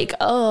felt like,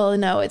 oh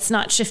no, it's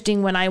not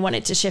shifting when I want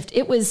it to shift.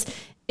 It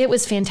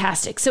was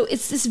fantastic. So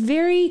it's this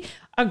very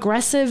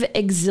aggressive,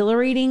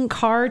 exhilarating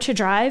car to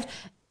drive.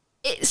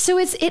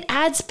 It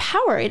adds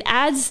power. It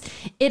adds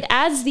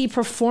the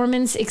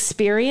performance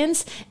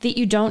experience that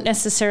you don't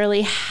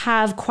necessarily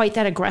have quite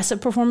that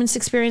aggressive performance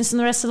experience in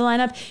the rest of the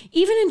lineup.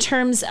 Even in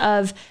terms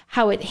of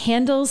how it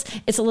handles,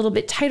 it's a little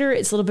bit tighter.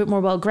 It's a little bit more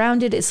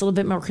well-grounded. It's a little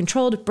bit more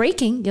controlled.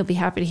 Braking, you'll be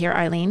happy to hear,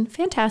 Eileen.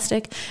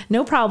 Fantastic.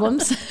 No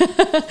problems.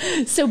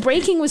 So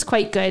braking was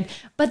quite good.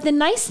 But the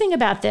nice thing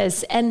about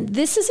this, and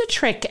this is a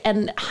trick,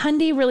 and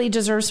Hyundai really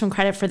deserves some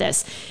credit for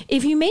this.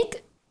 If you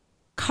make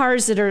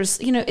cars that are,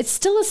 it's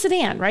still a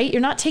sedan, right?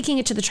 You're not taking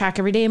it to the track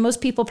every day. And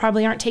most people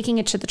probably aren't taking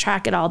it to the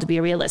track at all, to be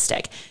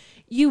realistic.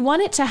 You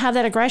want it to have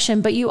that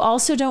aggression, but you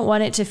also don't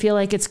want it to feel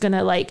like it's going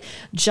to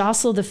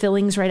jostle the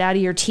fillings right out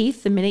of your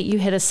teeth the minute you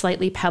hit a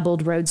slightly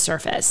pebbled road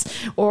surface,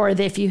 or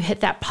if you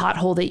hit that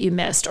pothole that you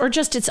missed, or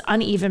just it's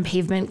uneven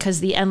pavement because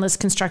the endless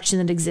construction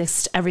that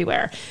exists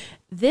everywhere.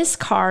 This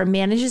car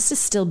manages to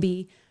still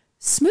be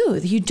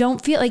smooth. You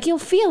don't feel like you'll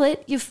feel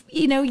it.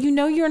 You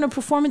know you're in a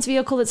performance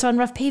vehicle that's on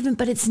rough pavement,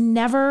 but it's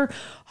never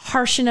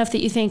harsh enough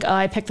that you think, oh,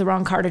 I picked the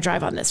wrong car to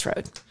drive on this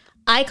road.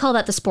 I call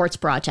that the sports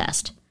bra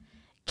test.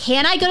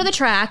 Can I go to the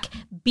track,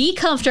 be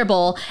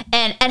comfortable,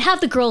 and have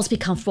the girls be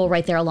comfortable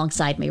right there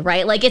alongside me,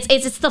 right? Like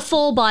it's the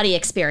full body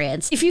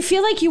experience. If you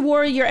feel like you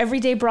wore your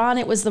everyday bra and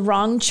it was the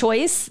wrong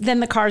choice, then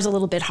the car's a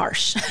little bit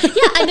harsh.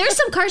 Yeah, and there's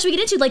some cars we get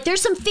into,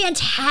 there's some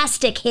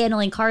fantastic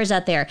handling cars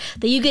out there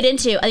that you get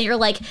into and you're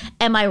like,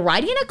 am I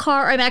riding in a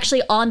car or I'm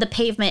actually on the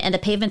pavement and the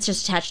pavement's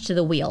just attached to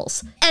the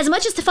wheels? As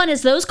much as the fun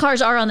as those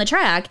cars are on the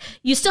track,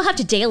 you still have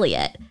to daily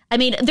it. I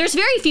mean, there's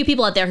very few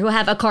people out there who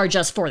have a car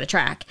just for the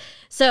track.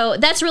 So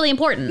that's really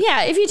important.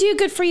 Yeah, if you do,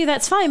 good for you,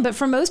 that's fine. But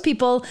for most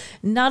people,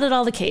 not at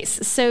all the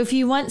case. So if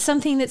you want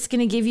something that's going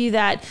to give you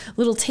that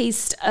little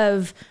taste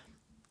of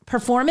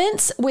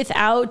performance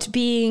without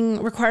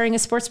requiring a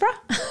sports bra,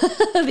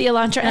 the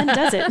Elantra N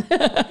does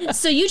it.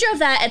 So you drove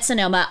that at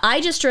Sonoma.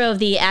 I just drove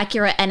the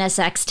Acura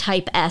NSX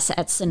Type S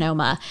at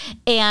Sonoma.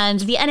 And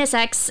the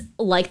NSX,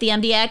 like the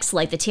MDX,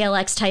 like the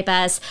TLX Type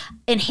S,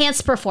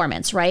 enhanced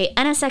performance, right?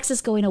 NSX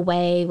is going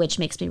away, which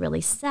makes me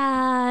really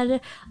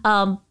sad.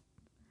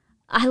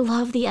 I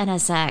love the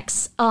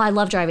NSX. Oh, I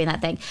love driving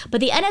that thing. But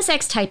the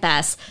NSX Type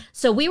S,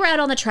 so we were out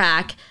on the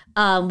track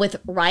with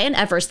Ryan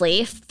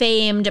Eversley,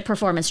 famed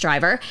performance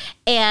driver,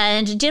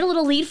 and did a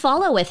little lead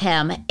follow with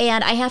him.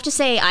 And I have to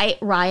say,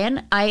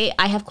 Ryan, I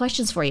have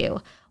questions for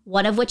you.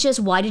 One of which is,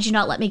 why did you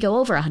not let me go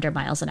over 100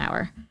 miles an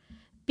hour?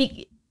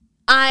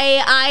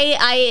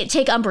 I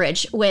take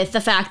umbrage with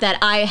the fact that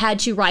I had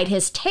to ride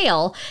his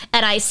tail,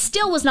 and I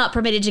still was not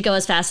permitted to go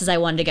as fast as I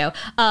wanted to go.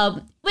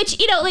 Which,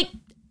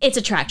 it's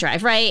a track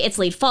drive, right? It's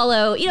lead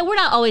follow. We're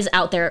not always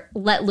out there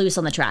let loose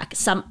on the track.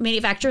 Some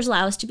manufacturers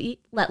allow us to be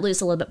let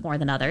loose a little bit more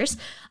than others.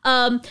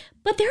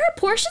 But there are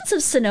portions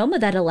of Sonoma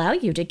that allow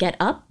you to get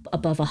up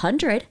above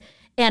 100.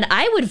 And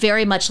I would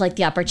very much like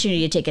the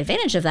opportunity to take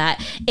advantage of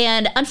that.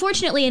 And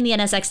unfortunately, in the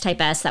NSX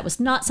Type S, that was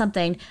not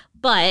something.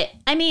 But,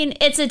 I mean,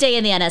 it's a day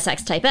in the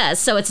NSX Type S,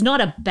 so it's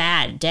not a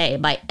bad day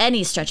by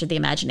any stretch of the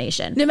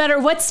imagination. No matter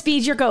what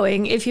speed you're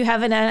going, if you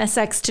have an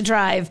NSX to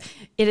drive,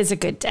 it is a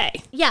good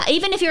day. Yeah,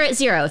 even if you're at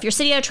 0, if you're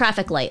sitting at a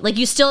traffic light,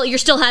 you're still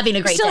having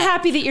a great day. You're still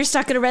happy that you're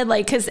stuck at a red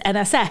light because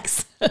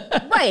NSX.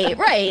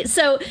 Right.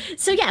 So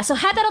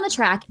had that on the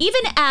track.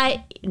 Even at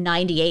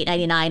 98,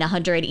 99,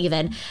 100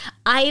 even,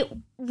 I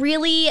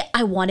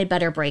wanted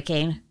better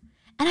braking.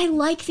 And I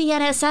like the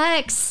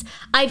NSX.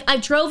 I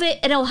drove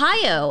it in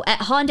Ohio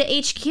at Honda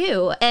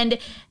HQ, and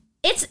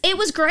it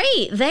was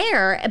great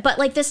there.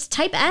 But this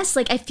Type S,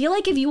 I feel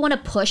like if you want to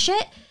push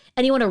it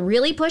and you want to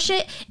really push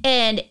it,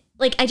 and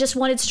I just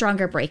wanted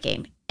stronger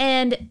braking.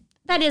 And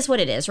that is what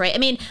it is, right? I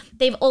mean,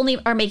 they've only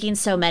are making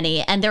so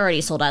many, and they're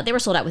already sold out. They were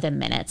sold out within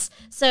minutes.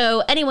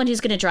 So anyone who's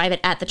going to drive it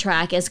at the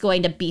track is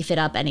going to beef it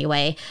up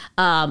anyway,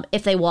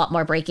 if they want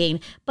more braking.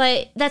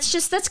 But that's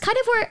kind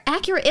of where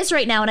Acura is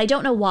right now, and I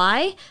don't know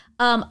why.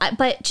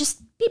 But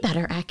just be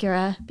better,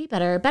 Acura. Be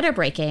better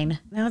braking.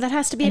 No, that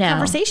has to be a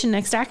conversation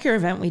next Acura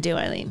event we do,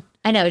 Eileen.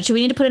 I know. Do we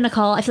need to put in a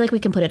call? I feel like we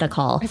can put in a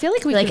call. I feel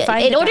like we can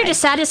find in order to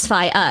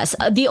sasatisfy us,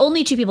 the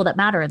only two people that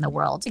matter in the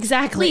world.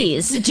 Exactly.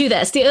 Please do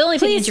this. The only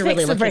thing that you're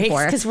really looking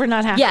for. Because we're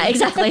not happy. Yeah,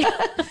 exactly.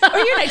 Or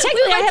you're not.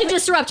 We like to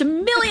disrupt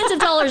millions of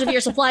dollars of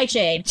your supply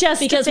chain just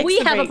because we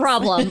have a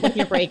problem with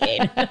your braking.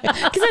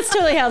 Because that's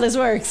totally how this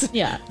works.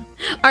 Yeah.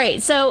 All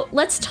right. So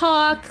let's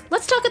talk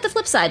at the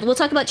flip side. We'll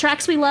talk about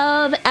tracks we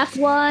love,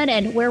 F1,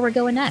 and where we're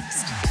going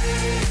next.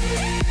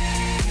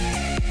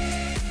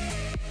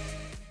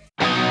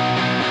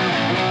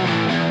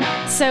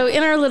 So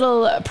in our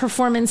little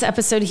performance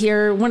episode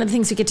here, one of the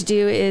things we get to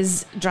do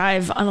is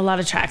drive on a lot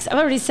of tracks. I've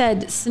already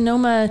said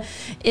Sonoma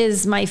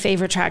is my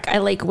favorite track. I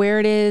like where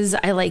it is.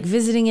 I like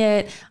visiting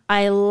it.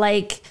 I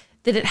like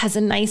that it has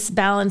a nice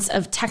balance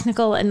of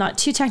technical and not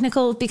too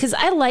technical, because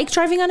I like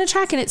driving on a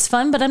track and it's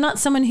fun, but I'm not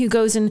someone who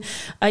goes and,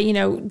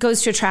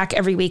 goes to a track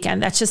every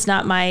weekend. That's just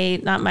not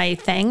my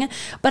thing,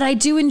 but I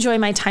do enjoy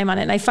my time on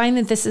it. And I find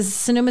that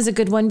Sonoma's a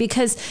good one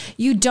because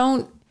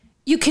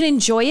you can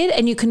enjoy it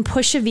and you can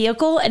push a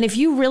vehicle. And if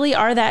you really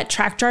are that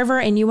track driver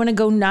and you want to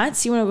go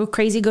nuts, you want to go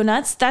crazy, go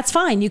nuts, that's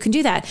fine. You can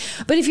do that.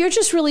 But if you're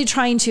just really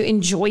trying to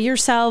enjoy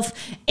yourself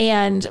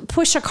and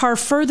push a car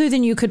further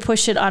than you could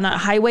push it on a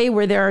highway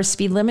where there are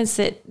speed limits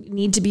that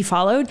need to be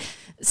followed,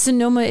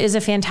 Sonoma is a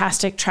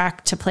fantastic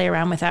track to play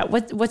around with that.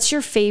 What's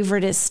your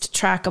favoriteest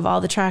track of all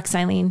the tracks,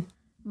 Eileen?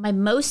 My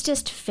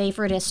mostest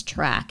favoriteest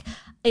track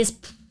is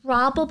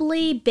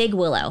probably Big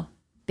Willow.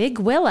 Big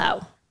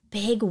Willow.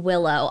 Big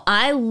Willow.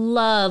 I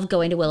love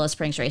going to Willow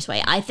Springs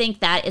Raceway. I think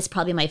that is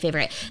probably my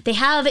favorite. They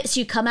have, so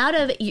you come out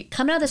of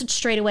this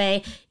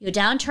straightaway, you go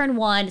down turn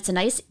 1, it's a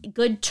nice,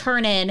 good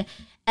turn in,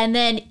 and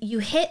then you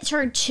hit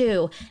turn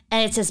 2,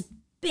 and it's this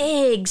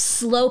big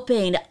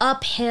sloping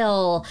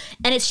uphill,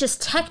 and it's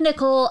just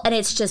technical, and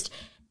it's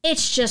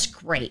just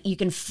great. You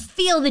can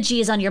feel the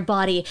G's on your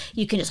body.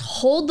 You can just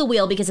hold the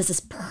wheel because it's this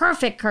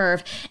perfect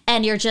curve,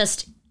 and you're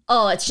just,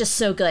 oh, it's just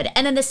so good.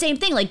 And then the same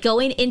thing, like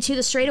going into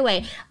the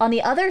straightaway on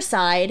the other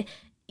side,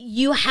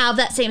 you have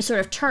that same sort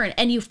of turn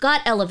and you've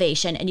got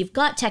elevation and you've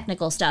got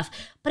technical stuff,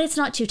 but it's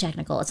not too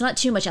technical. It's not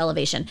too much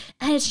elevation.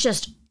 And it's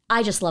just,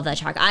 I just love that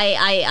track.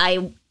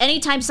 I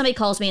anytime somebody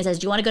calls me and says,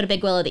 do you want to go to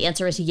Big Willow? The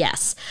answer is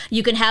yes.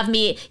 You could have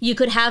me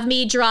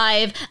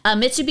drive a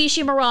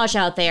Mitsubishi Mirage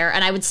out there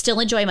and I would still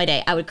enjoy my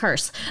day. I would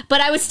curse,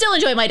 but I would still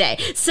enjoy my day.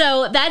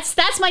 So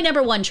that's my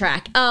number one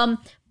track.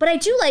 But I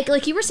do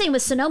like you were saying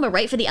with Sonoma,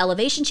 right, for the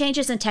elevation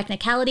changes and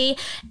technicality.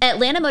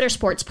 Atlanta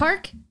Motorsports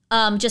Park,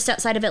 just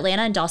outside of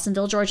Atlanta in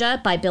Dawsonville, Georgia,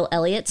 by Bill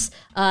Elliott's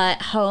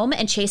home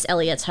and Chase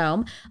Elliott's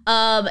home,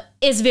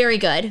 is very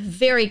good,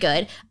 very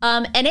good.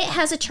 And it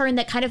has a turn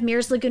that kind of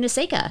mirrors Laguna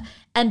Seca.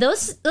 And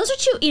those are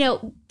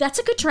two, that's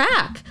a good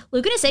track.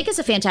 Laguna Seca is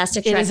a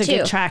fantastic track, too. It is a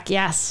good track,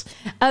 yes.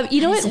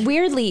 You know what?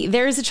 Weirdly,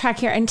 there is a track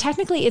here, and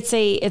technically it's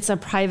a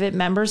private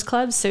members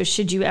club. So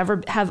should you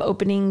ever have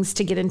openings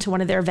to get into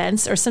one of their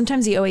events, or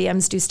sometimes the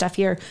OEMs do stuff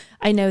here.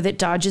 I know that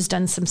Dodge has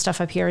done some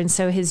stuff up here, and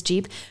so has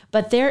Jeep.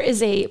 But there is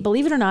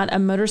believe it or not, a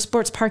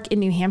motorsports park in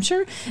New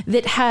Hampshire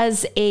that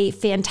has a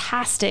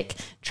fantastic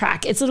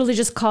track. It's literally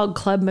just called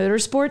Club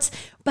Motorsports.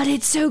 But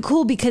it's so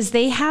cool because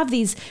they have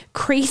these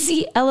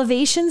crazy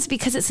elevations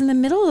because it's in the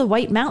middle of the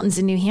White Mountains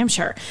in New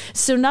Hampshire.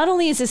 So not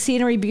only is the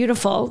scenery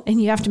beautiful,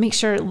 and you have to make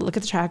sure, look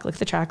at the track,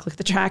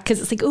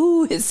 because it's like,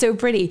 ooh, it's so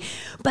pretty.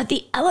 But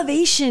the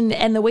elevation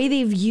and the way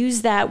they've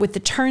used that with the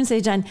turns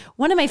they've done,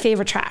 one of my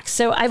favorite tracks.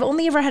 So I've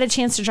only ever had a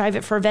chance to drive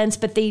it for events,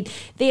 but they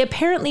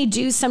apparently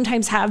do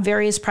sometimes have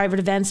various private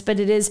events, but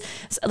it is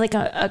like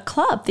a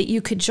club that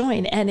you could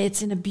join, and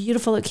it's in a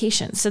beautiful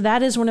location. So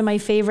that is one of my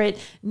favorite,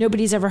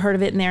 nobody's ever heard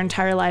of it in their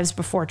entire lives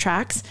before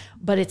tracks,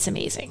 but it's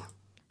amazing.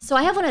 So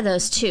I have one of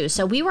those too.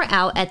 So we were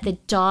out at the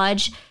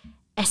Dodge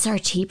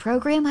SRT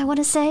program, I want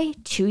to say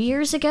 2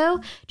 years ago.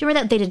 Do you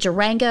remember that? They did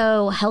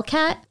Durango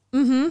Hellcat.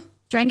 Mm-hmm.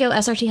 Durango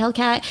SRT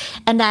Hellcat.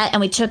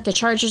 And we took the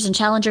Chargers and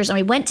Challengers and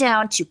we went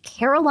down to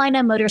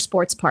Carolina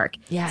Motorsports Park,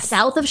 yes,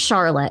 south of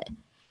Charlotte.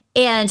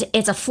 And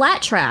it's a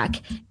flat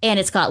track and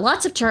it's got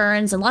lots of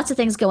turns and lots of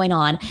things going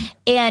on.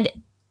 And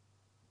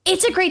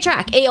it's a great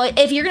track.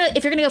 If you're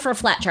gonna go for a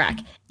flat track,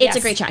 it's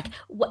a great track.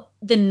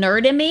 The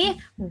nerd in me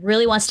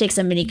really wants to take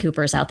some Mini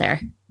Coopers out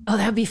there. Oh,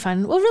 that'd be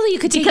fun. Well, really, you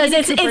could take because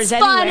Mini it's Coopers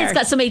fun. anywhere. It's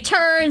got so many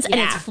turns and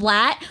it's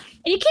flat,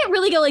 and you can't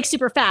really go like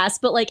super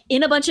fast. But like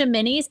in a bunch of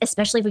minis,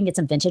 especially if we can get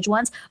some vintage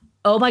ones.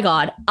 Oh my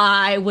God,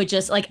 I would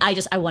just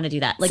I want to do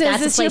that. Like, so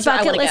that's is this the place your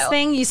bucket where I list go.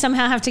 thing? You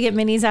somehow have to get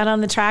minis out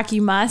on the track.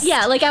 You must.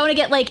 Yeah, like I want to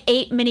get like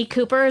 8 Mini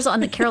Coopers on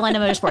the Carolina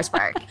Motorsports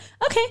Park.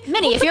 Okay,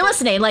 Minnie, if you're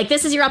listening, like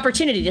this is your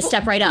opportunity to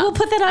step right up. We'll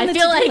put that on. I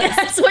feel like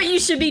that's what you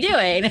should be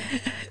doing.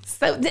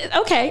 So,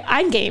 okay,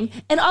 I'm game.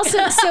 And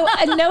also, so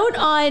a note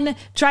on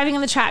driving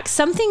on the track,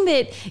 something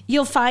that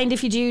you'll find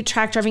if you do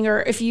track driving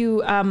or if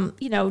you,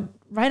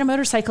 ride a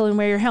motorcycle and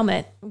wear your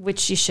helmet,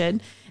 which you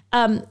should,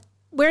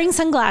 wearing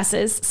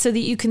sunglasses so that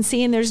you can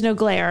see and there's no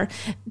glare.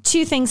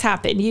 2 things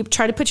happen. You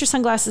try to put your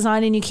sunglasses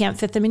on and you can't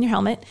fit them in your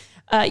helmet.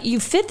 you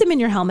fit them in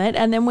your helmet,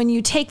 and then when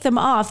you take them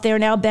off, they're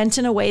now bent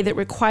in a way that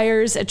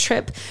requires a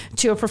trip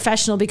to a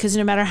professional, because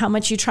no matter how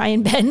much you try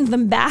and bend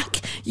them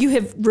back, you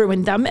have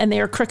ruined them and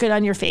they are crooked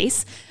on your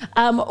face.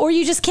 Or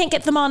you just can't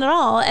get them on at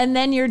all, and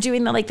then you're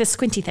doing the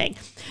squinty thing.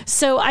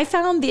 So I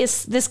found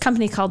this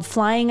company called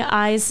Flying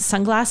Eyes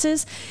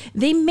Sunglasses.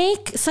 They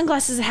make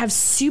sunglasses that have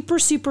super,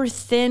 super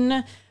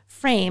thin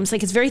frames.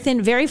 Like, it's very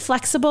thin, very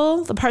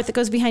flexible. The part that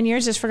goes behind your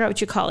ears, I just forgot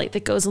what you call it,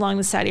 that goes along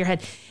the side of your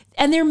head.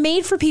 And they're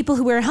made for people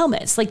who wear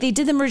helmets. Like, they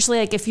did them originally,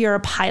 like if you're a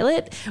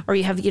pilot or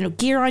you have,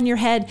 gear on your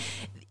head.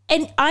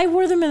 And I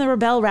wore them in the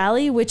Rebelle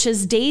Rally, which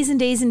is days and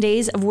days and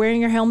days of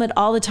wearing your helmet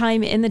all the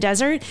time in the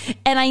desert.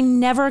 And I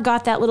never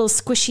got that little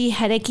squishy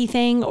headachy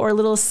thing or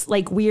little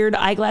like weird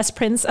eyeglass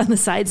prints on the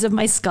sides of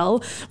my skull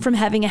from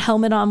having a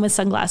helmet on with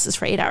sunglasses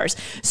for 8 hours.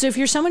 So if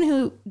you're someone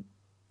who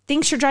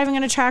thinks you're driving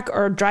on a track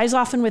or drives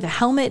often with a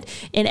helmet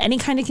in any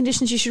kind of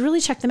conditions, you should really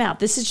check them out.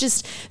 This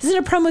isn't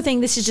a promo thing.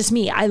 This is just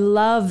me. I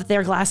love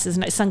their glasses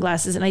and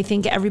sunglasses. And I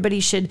think everybody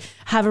should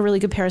have a really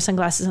good pair of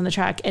sunglasses on the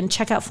track, and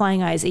check out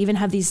Flying Eyes. They even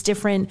have these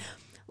different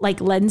like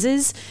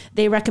lenses.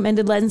 They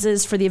recommended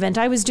lenses for the event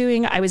I was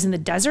doing. I was in the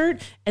desert,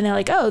 and they're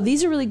like, oh,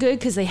 these are really good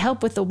because they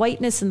help with the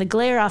whiteness and the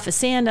glare off of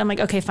sand. I'm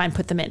like, okay, fine,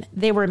 put them in.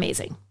 They were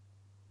amazing.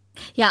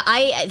 Yeah.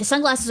 The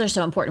sunglasses are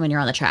so important when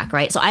you're on the track,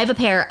 right? So I have a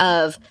pair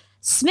of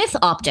Smith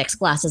Optics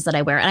glasses that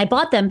I wear, and I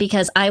bought them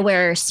because I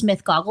wear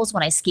Smith goggles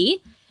when I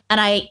ski, and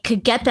I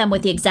could get them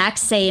with the exact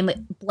same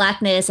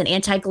blackness and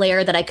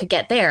anti-glare that I could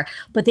get there.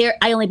 But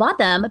I only bought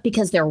them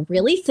because they're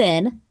really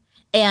thin,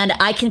 and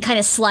I can kind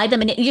of slide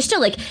them, and you're still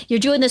like, you're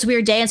doing this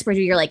weird dance where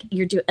you're like,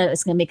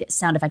 it's going to make a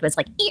sound effect, but it's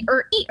like, eat,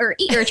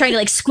 trying to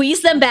like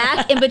squeeze them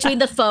back in between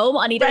the foam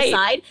on either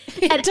side.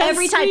 And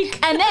every time,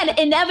 and then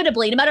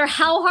inevitably, no matter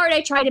how hard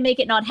I try to make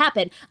it not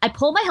happen, I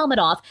pull my helmet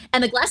off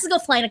and the glasses go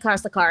flying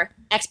across the car.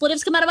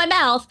 Expletives come out of my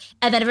mouth,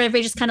 and then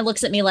everybody just kind of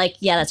looks at me like,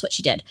 yeah, that's what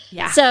she did.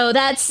 Yeah. So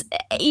that's,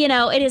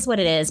 it is what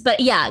it is. But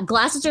yeah,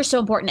 glasses are so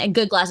important, and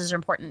good glasses are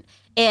important.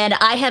 And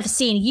I have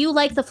seen you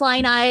like the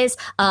Flying Eyes,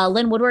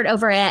 Lynn Woodward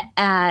over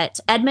at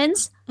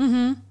Edmonds,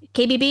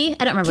 KBB.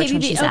 I don't remember which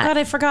one she's at. Oh God,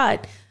 I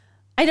forgot.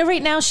 I know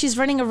right now she's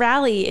running a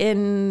rally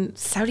in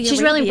Saudi Arabia.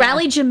 She's running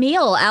Rally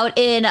Jameel out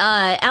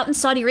in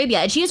Saudi Arabia,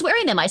 and she is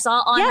wearing them. I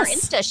saw on her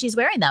Insta she's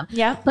wearing them.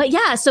 Yeah. But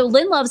yeah, so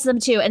Lynn loves them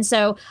too, and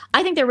so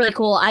I think they're really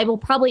cool. I will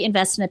probably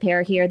invest in a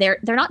pair here. They're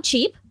not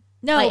cheap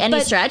by any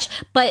stretch,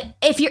 but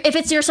if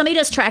you're somebody who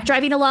does track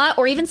driving a lot,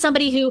 or even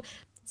somebody who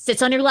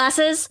sits on your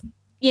glasses,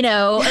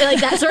 like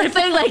that sort of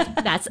thing,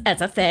 like that's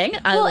a thing.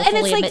 I will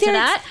fully admit to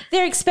that.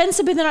 They're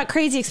expensive, but they're not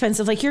crazy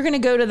expensive. Like, you're going to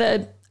go to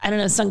the, I don't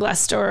know, sunglass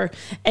store,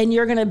 and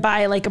you're going to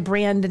buy like a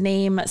brand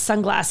name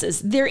sunglasses.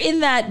 They're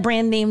in that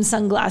brand name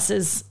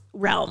sunglasses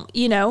realm,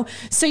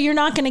 so you're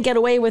not going to get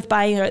away with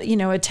buying a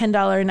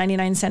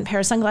 $10.99 pair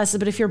of sunglasses.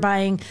 But if you're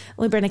buying,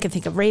 brand I can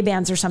think of,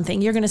 Ray-Bans or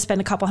something, you're going to spend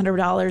a couple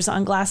 $100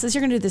 on glasses.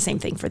 You're going to do the same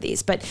thing for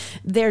these, but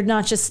they're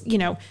not just,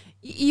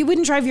 you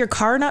wouldn't drive your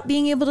car not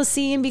being able to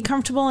see and be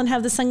comfortable and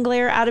have the sun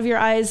glare out of your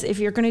eyes. If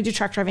you're going to do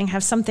track driving,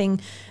 have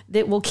something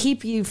that will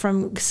keep you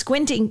from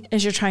squinting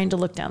as you're trying to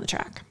look down the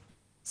track.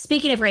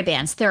 Speaking of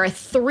Ray-Bans, there are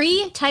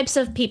 3 types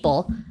of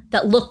people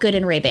that look good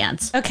in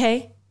Ray-Bans.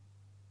 Okay.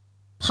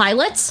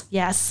 Pilots.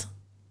 Yes.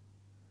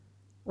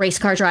 Race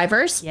car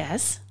drivers.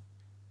 Yes.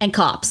 And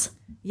cops.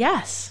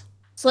 Yes.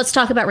 So let's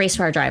talk about race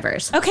car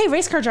drivers. Okay,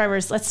 race car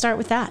drivers. Let's start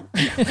with that.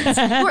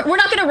 We're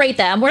not going to rate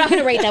them. We're not going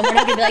to rate them. We're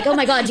not going to be like, oh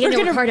my God,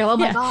 Daniel Ricciardo. Oh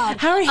my God.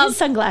 How are his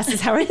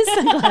sunglasses? How are his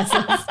sunglasses?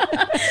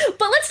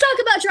 But let's talk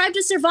about Drive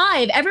to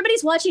Survive.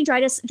 Everybody's watching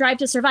Drive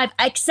to Survive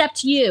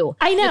except you.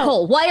 I know.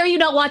 Nicole, why are you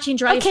not watching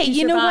Drive to Survive? Okay,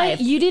 you know what?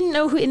 You didn't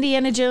know who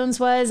Indiana Jones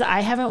was.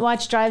 I haven't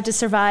watched Drive to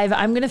Survive.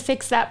 I'm going to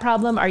fix that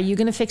problem. Are you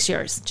going to fix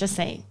yours? Just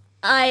saying.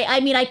 I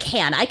mean, I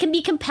can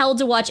be compelled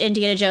to watch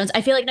Indiana Jones.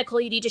 I feel like,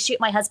 Nicole, you need to shoot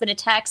my husband a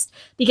text,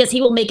 because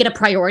he will make it a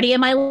priority in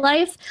my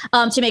life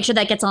to make sure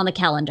that gets on the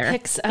calendar.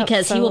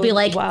 Because he will be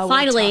like,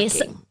 finally.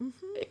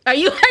 Are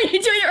you doing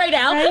it right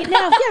now? Right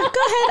now. Yeah, go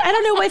ahead. I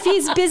don't know if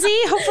he's busy.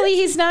 Hopefully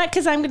he's not,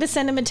 because I'm going to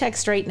send him a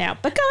text right now.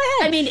 But go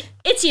ahead. I mean,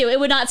 it's you.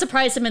 It would not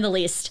surprise him in the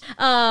least.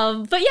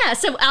 But yeah,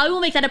 so I will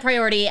make that a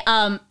priority.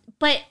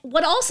 But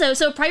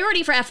so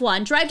priority for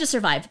F1, Drive to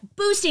Survive,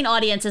 boosting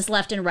audiences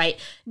left and right,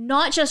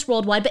 not just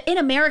worldwide, but in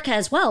America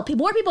as well.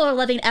 More people are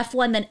loving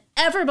F1 than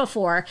ever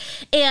before.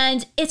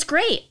 And it's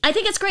great. I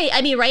think it's great.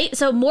 I mean, right?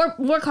 So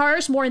more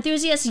cars, more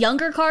enthusiasts,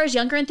 younger cars,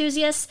 younger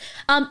enthusiasts.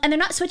 And they're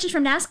not switching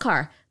from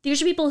NASCAR.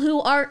 These are people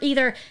who are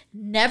either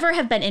never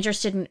have been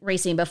interested in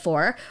racing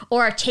before,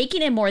 or are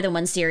taking in more than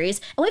one series.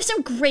 And we have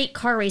some great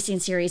car racing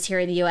series here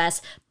in the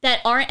US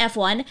that aren't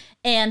F1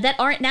 and that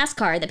aren't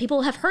NASCAR, that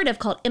people have heard of,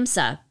 called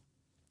IMSA.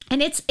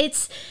 And it's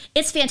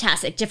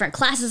fantastic. Different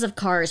classes of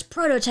cars,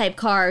 prototype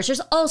cars.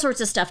 There's all sorts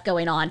of stuff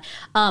going on.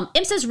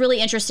 IMSA is really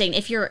interesting.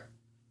 If you're,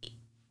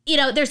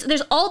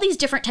 there's all these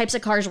different types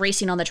of cars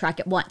racing on the track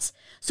at once.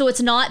 So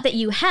it's not that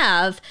you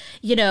have,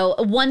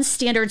 one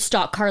standard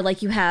stock car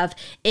like you have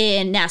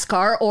in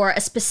NASCAR, or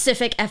a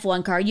specific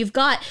F1 car. You've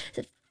got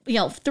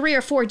 3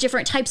 or 4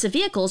 different types of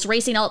vehicles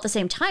racing all at the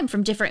same time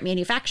from different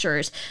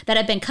manufacturers that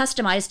have been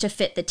customized to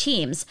fit the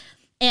teams.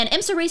 And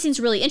IMSA racing is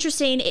really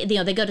interesting.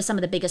 They go to some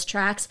of the biggest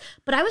tracks.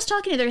 But I was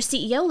talking to their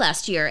CEO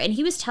last year, and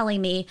he was telling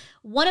me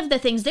one of the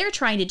things they're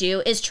trying to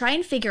do is try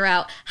and figure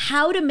out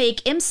how to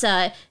make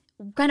IMSA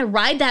kind of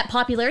ride that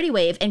popularity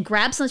wave and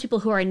grab some people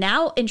who are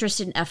now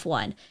interested in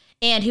F1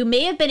 and who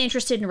may have been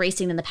interested in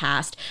racing in the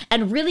past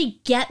and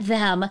really get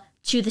them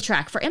to the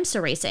track for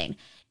IMSA racing.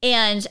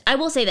 And I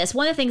will say this,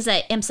 one of the things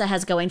that IMSA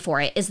has going for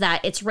it is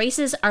that its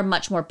races are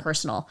much more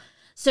personal.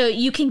 So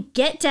you can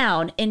get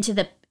down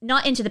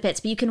not into the pits,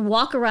 but you can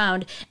walk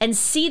around and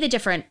see the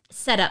different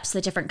setups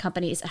that different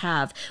companies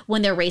have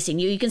when they're racing.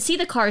 You can see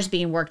the cars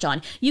being worked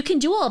on. You can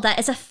do all of that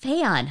as a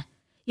fan.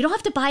 You don't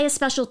have to buy a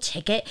special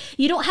ticket.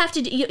 You don't have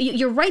to,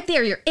 you're right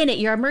there. You're in it.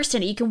 You're immersed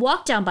in it. You can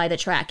walk down by the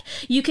track.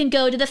 You can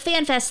go to the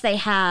fan fest they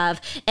have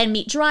and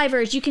meet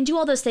drivers. You can do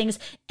all those things.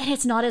 And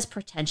it's not as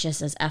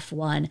pretentious as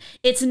F1.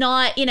 It's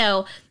not,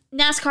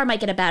 NASCAR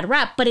might get a bad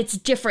rap, but it's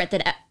different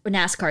than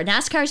NASCAR.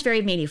 NASCAR is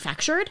very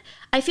manufactured.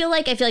 I feel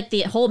like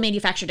the whole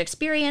manufactured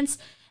experience,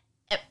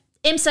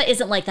 IMSA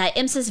isn't like that.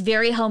 IMSA is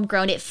very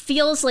homegrown. It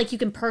feels like you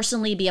can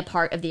personally be a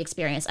part of the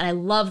experience. And I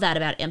love that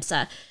about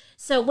IMSA.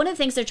 So one of the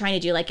things they're trying to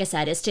do, like I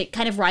said, is to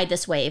kind of ride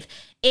this wave.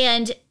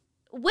 And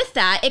with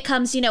that, it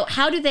comes,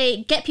 how do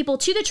they get people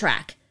to the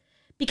track?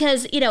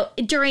 Because,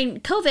 during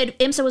COVID,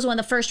 IMSA was one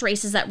of the first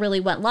races that really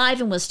went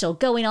live and was still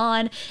going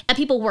on. And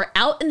people were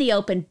out in the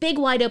open, big,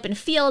 wide open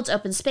fields,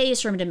 open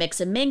space, room to mix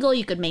and mingle.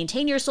 You could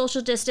maintain your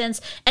social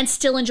distance and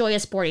still enjoy a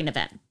sporting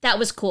event. That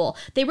was cool.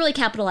 They really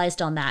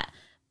capitalized on that.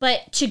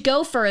 But to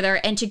go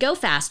further and to go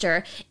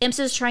faster,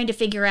 IMSA is trying to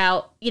figure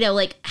out,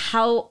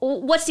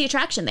 what's the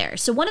attraction there?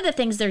 So one of the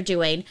things they're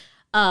doing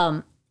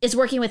is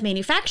working with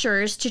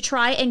manufacturers to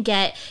try and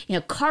get,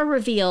 car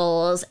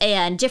reveals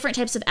and different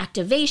types of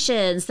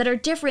activations that are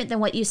different than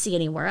what you see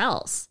anywhere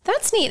else.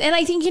 That's neat. And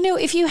I think, even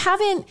if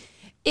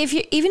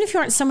you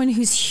aren't someone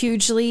who's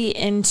hugely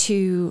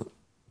into,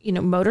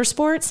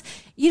 motorsports,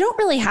 you don't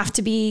really have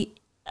to be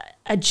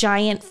a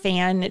giant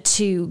fan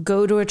to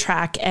go to a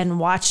track and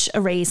watch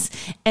a race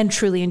and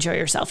truly enjoy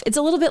yourself. It's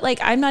a little bit like,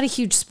 I'm not a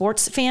huge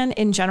sports fan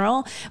in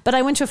general, but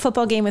I went to a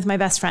football game with my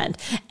best friend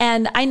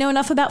and I know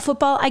enough about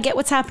football. I get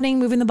what's happening,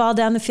 moving the ball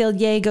down the field.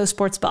 Yay, go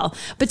sports ball.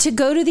 But to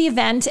go to the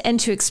event and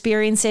to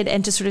experience it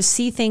and to sort of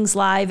see things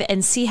live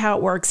and see how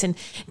it works and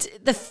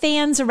the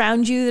fans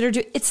around you that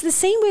are it's the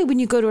same way when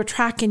you go to a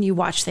track and you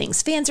watch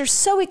things. Fans are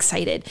so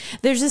excited.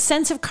 There's a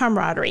sense of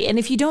camaraderie. And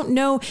if you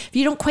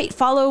don't quite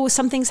follow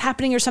something's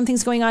happening or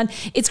something's going on,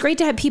 it's great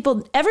to have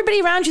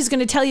everybody around you is going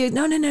to tell you,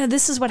 no,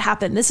 this is what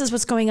happened. This is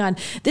what's going on.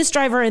 This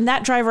driver and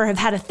that driver have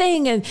had a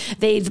thing and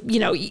they've,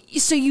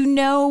 so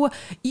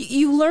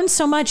you learn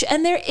so much.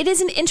 And it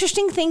is an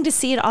interesting thing to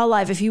see it all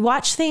live. If you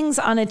watch things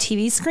on a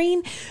TV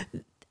screen,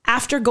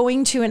 after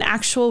going to an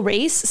actual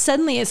race,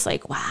 suddenly it's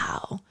like,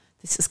 wow,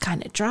 this is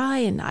kind of dry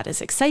and not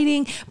as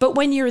exciting. But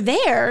when you're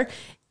there,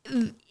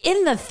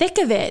 in the thick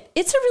of it,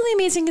 it's a really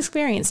amazing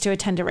experience to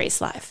attend a race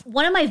live.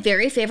 One of my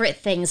very favorite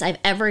things I've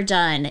ever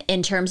done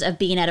in terms of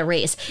being at a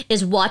race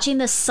is watching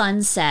the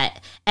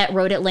sunset at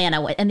Road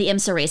Atlanta and the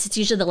IMSA race. It's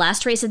usually the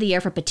last race of the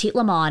year for Petit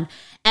Le Mans.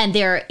 And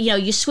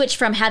you switch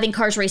from having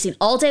cars racing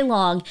all day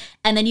long,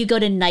 and then you go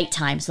to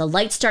nighttime. So the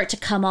lights start to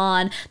come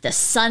on, the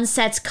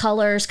sunset's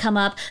colors come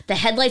up, the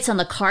headlights on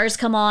the cars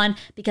come on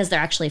because they're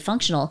actually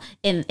functional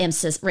in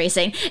IMSA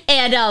racing.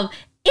 And,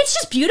 it's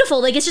just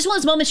beautiful. Like, it's just one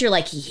of those moments you're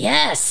like,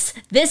 yes,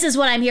 this is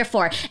what I'm here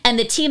for. And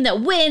the team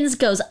that wins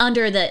goes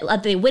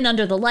they win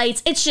under the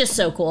lights. It's just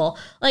so cool.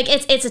 Like,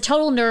 it's a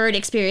total nerd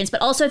experience.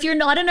 But also, if you're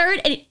not a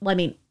nerd,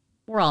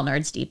 we're all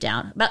nerds deep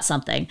down about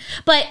something.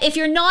 But if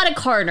you're not a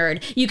car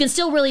nerd, you can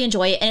still really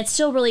enjoy it. And it's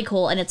still really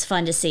cool and it's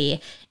fun to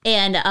see.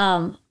 And,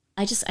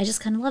 I just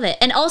kind of love it.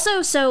 And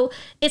also, so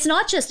it's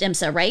not just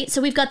IMSA, right?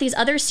 So we've got these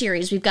other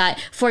series. We've got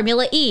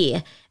Formula E.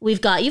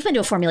 You've been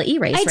to a Formula E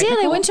race, I right, did.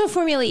 Nicole? I went to a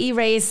Formula E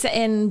race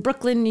in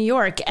Brooklyn, New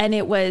York, and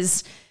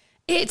it's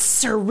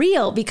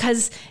surreal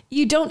because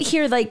you don't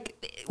hear,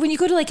 like, when you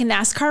go to like a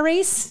NASCAR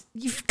race,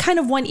 you've kind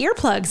of want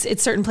earplugs at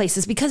certain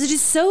places because it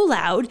is so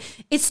loud.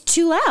 It's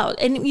too loud.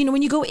 And,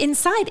 when you go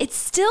inside, it's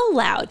still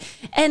loud.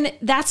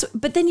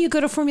 But then you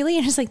go to Formula E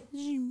and it's like,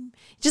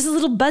 just a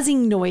little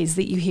buzzing noise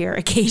that you hear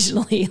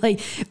occasionally.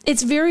 Like,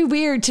 it's very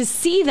weird to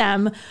see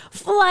them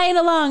flying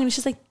along. And it's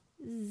just like,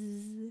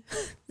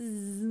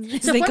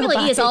 so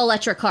Formula E is all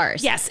electric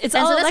cars. Yes, it's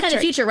all electric. That's kind of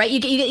future, right? You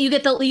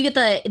get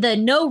the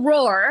no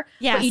roar,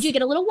 yes. But you do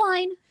get a little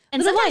whine.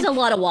 And sometimes a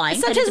lot of wine.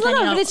 Sometimes a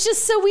little, but it's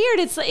just so weird.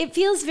 It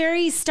feels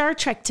very Star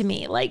Trek to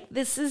me. Like,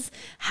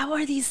 how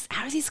are these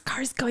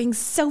cars going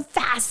so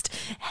fast?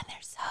 And they're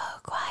so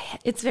quiet.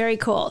 It's very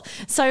cool.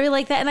 So I really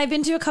like that. And I've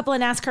been to a couple of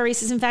NASCAR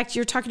races. In fact,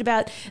 you're talking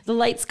about the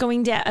lights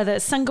going down, the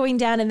sun going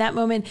down in that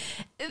moment.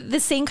 the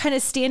same kind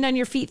of stand on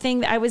your feet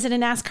thing. I was in a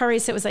NASCAR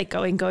race that was like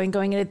going.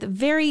 And at the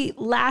very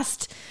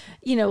last,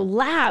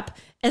 lap,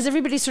 as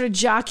everybody sort of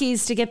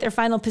jockeys to get their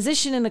final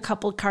position and a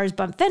couple of cars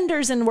bump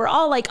fenders and we're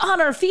all like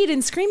on our feet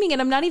and screaming. And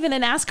I'm not even a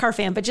NASCAR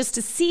fan, but just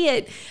to see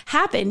it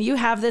happen, you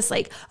have this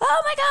like,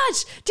 oh my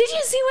gosh, did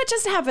you see what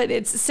just happened?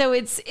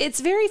 It's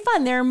very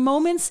fun. There are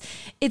moments,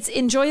 it's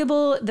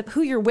enjoyable.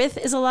 Who you're with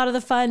is a lot of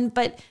the fun,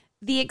 but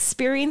the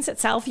experience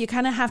itself, you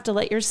kind of have to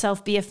let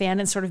yourself be a fan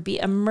and sort of be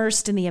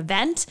immersed in the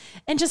event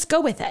and just go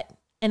with it.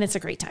 And it's a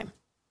great time.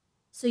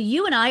 So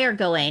you and I are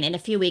going in a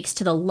few weeks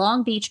to the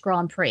Long Beach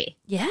Grand Prix.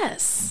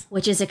 Yes.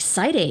 Which is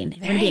exciting.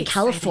 We're going to be in exciting.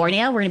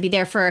 California. We're going to be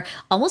there for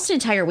almost an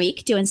entire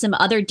week doing some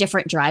other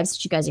different drives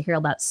that you guys will hear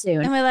about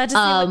soon. Am I allowed to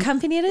say what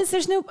company it is?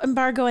 There's no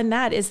embargo on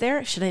that, is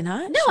there? Should I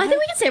not? No, I think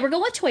we can say we're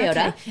going with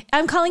Toyota. Okay.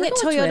 I'm calling it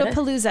Toyota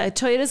Palooza.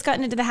 Toyota's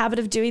gotten into the habit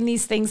of doing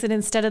these things, and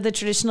instead of the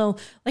traditional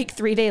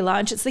 3-day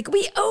launch, it's like,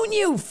 we own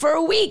you for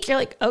a week. You're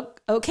like, oh,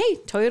 okay,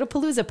 Toyota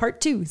Palooza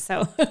Part 2.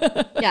 So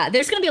yeah,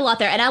 there's going to be a lot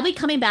there. And I'll be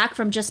coming back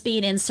from just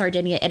being in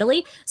Sardinia,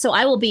 Italy. So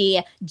I will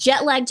be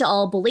jet lagged to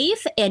all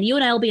belief, and you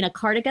and I will be in a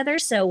car together.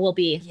 So we'll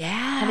be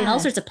having all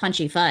sorts of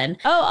punchy fun.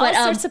 All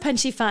sorts of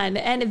punchy fun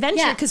and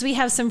adventure, because we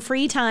have some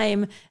free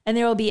time, and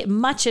there will be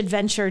much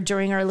adventure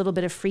during our little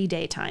bit of free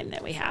day time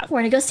that we have.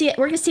 We're going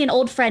to see an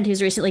old friend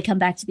who's recently come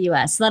back to the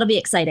US. So that'll be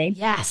exciting.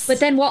 Yes. But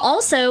then we'll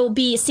also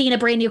be seeing a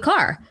brand new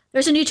car.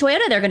 There's a new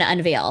Toyota they're going to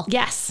unveil.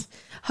 Yes.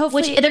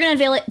 Hopefully. Which they're going to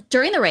unveil it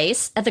during the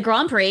race at the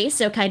Grand Prix.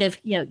 So kind of,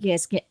 you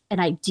guys get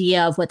an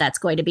idea of what that's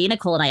going to be.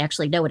 Nicole and I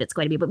actually know what it's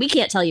going to be, but we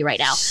can't tell you right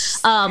now.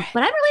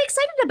 But I'm really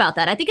excited about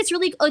that. I think it's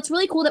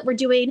really cool that we're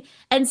doing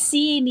and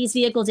seeing these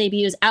vehicle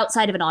debuts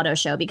outside of an auto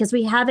show, because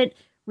we haven't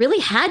really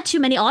had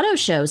too many auto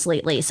shows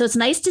lately. So it's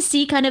nice to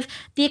see kind of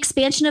the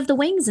expansion of the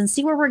wings and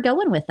see where we're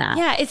going with that.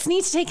 Yeah, it's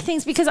neat to take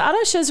things, because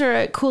auto shows are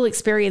a cool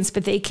experience,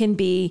 but they can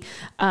be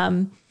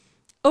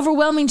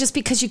overwhelming just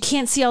because you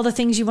can't see all the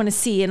things you want to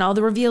see and all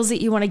the reveals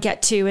that you want to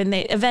get to. And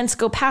the events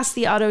go past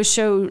the auto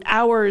show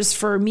hours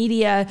for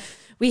media.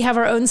 We have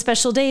our own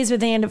special days where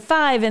they end at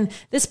 5, and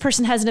this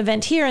person has an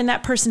event here and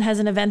that person has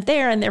an event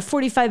there, and they're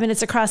 45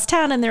 minutes across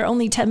town and they're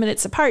only 10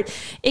 minutes apart.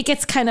 It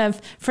gets kind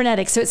of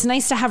frenetic. So it's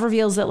nice to have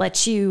reveals that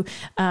let you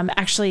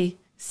actually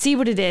see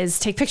what it is,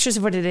 take pictures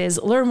of what it is,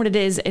 learn what it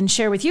is, and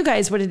share with you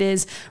guys what it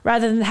is,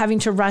 rather than having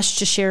to rush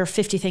to share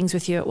 50 things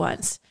with you at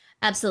once.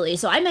 Absolutely.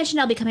 So I mentioned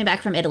I'll be coming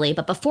back from Italy,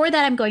 but before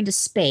that, I'm going to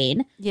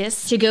Spain.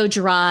 Yes. To go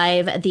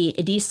drive the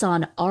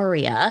Nissan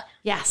Aria.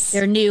 Yes.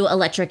 Their new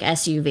electric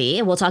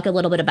SUV. We'll talk a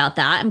little bit about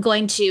that. I'm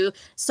going to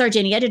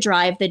Sardinia to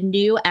drive the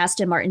new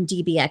Aston Martin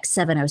DBX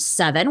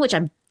 707, which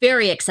I'm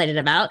very excited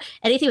about.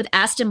 Anything with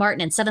Aston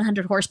Martin and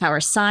 700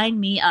 horsepower, sign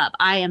me up.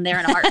 I am there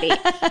in a heartbeat.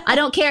 I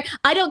don't care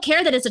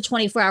that it's a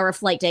 24-hour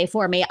flight day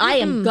for me. I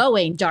am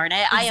going, darn it.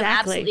 Exactly. I am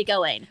absolutely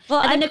going.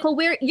 Well, and then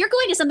Nicole, you're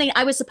going to something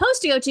I was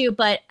supposed to go to,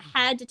 but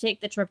had to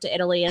take the trip to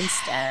Italy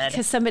instead.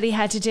 Because somebody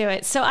had to do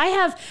it. So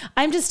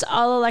I'm just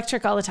all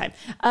electric all the time.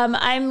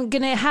 I'm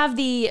going to have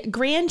the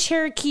Grand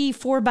Cherokee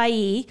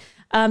 4xe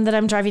that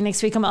I'm driving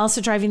next week. I'm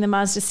also driving the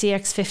Mazda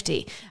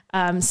CX-50.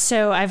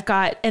 So I've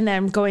got, and then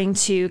I'm going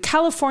to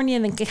California,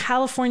 and then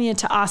California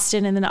to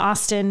Austin, and then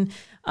Austin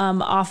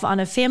off on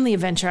a family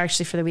adventure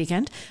actually for the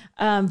weekend.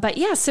 But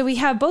yeah, so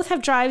we both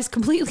have drives,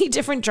 completely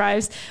different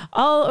drives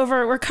all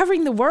over. We're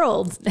covering the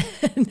world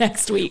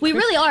next week. We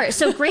really are.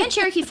 So Grand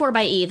Cherokee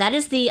 4xe, that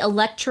is the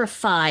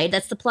electrified,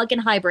 that's the plug-in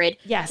hybrid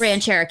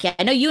Grand Cherokee.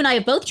 I know you and I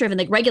have both driven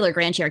the regular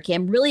Grand Cherokee.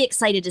 I'm really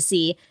excited to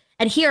see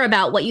and hear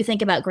about what you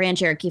think about Grand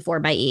Cherokee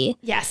 4xe.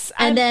 Yes.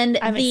 And then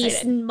the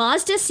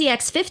Mazda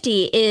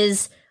CX-50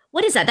 is,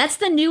 what is that? That's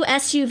the new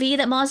SUV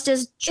that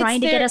Mazda's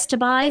trying to get us to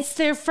buy? It's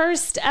their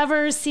first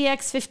ever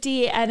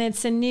CX-50, and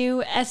it's a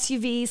new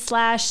SUV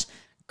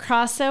 /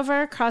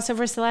 crossover /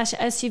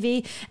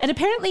 SUV. And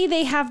apparently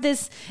they have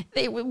this,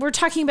 we're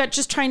talking about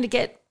just trying to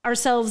get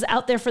ourselves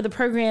out there for the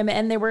program,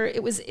 and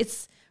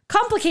it's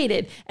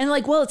complicated. And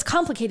it's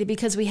complicated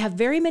because we have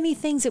very many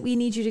things that we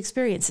need you to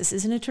experience. This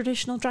isn't a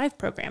traditional drive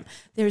program.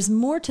 There's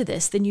more to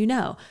this than you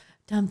know.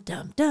 Dum,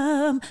 dum,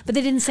 dum. But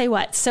they didn't say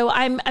what. So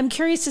I'm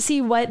curious to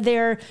see what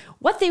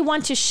they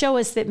want to show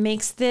us that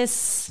makes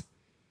this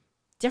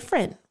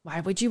different.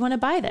 Why would you want to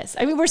buy this?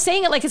 I mean, we're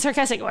saying it like it's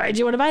sarcastic. Why do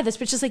you want to buy this?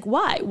 But just like,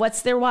 why?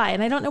 What's their why?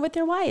 And I don't know what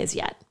their why is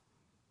yet.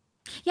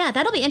 Yeah,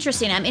 that'll be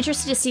interesting. I'm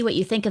interested to see what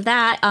you think of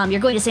that. You're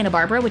going to Santa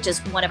Barbara, which is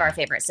one of our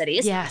favorite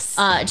cities. Yes.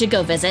 To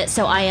go visit.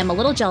 So I am a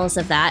little jealous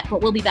of that,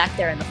 but we'll be back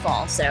there in the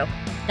fall. So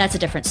that's a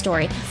different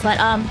story. But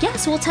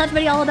so we'll tell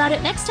everybody all about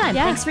it next time.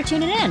 Yeah. Thanks for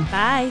tuning in.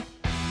 Bye.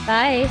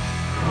 Bye.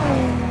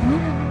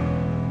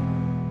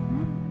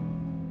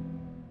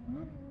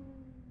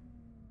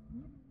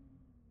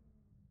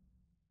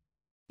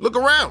 Look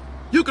around.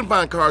 You can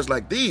find cars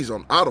like these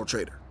on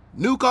AutoTrader.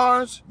 New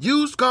cars,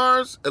 used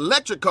cars,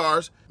 electric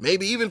cars,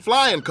 maybe even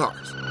flying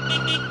cars.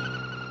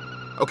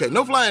 Okay,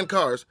 no flying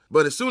cars,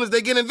 but as soon as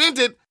they get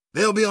invented,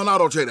 they'll be on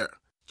AutoTrader.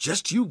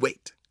 Just you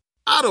wait.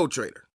 AutoTrader.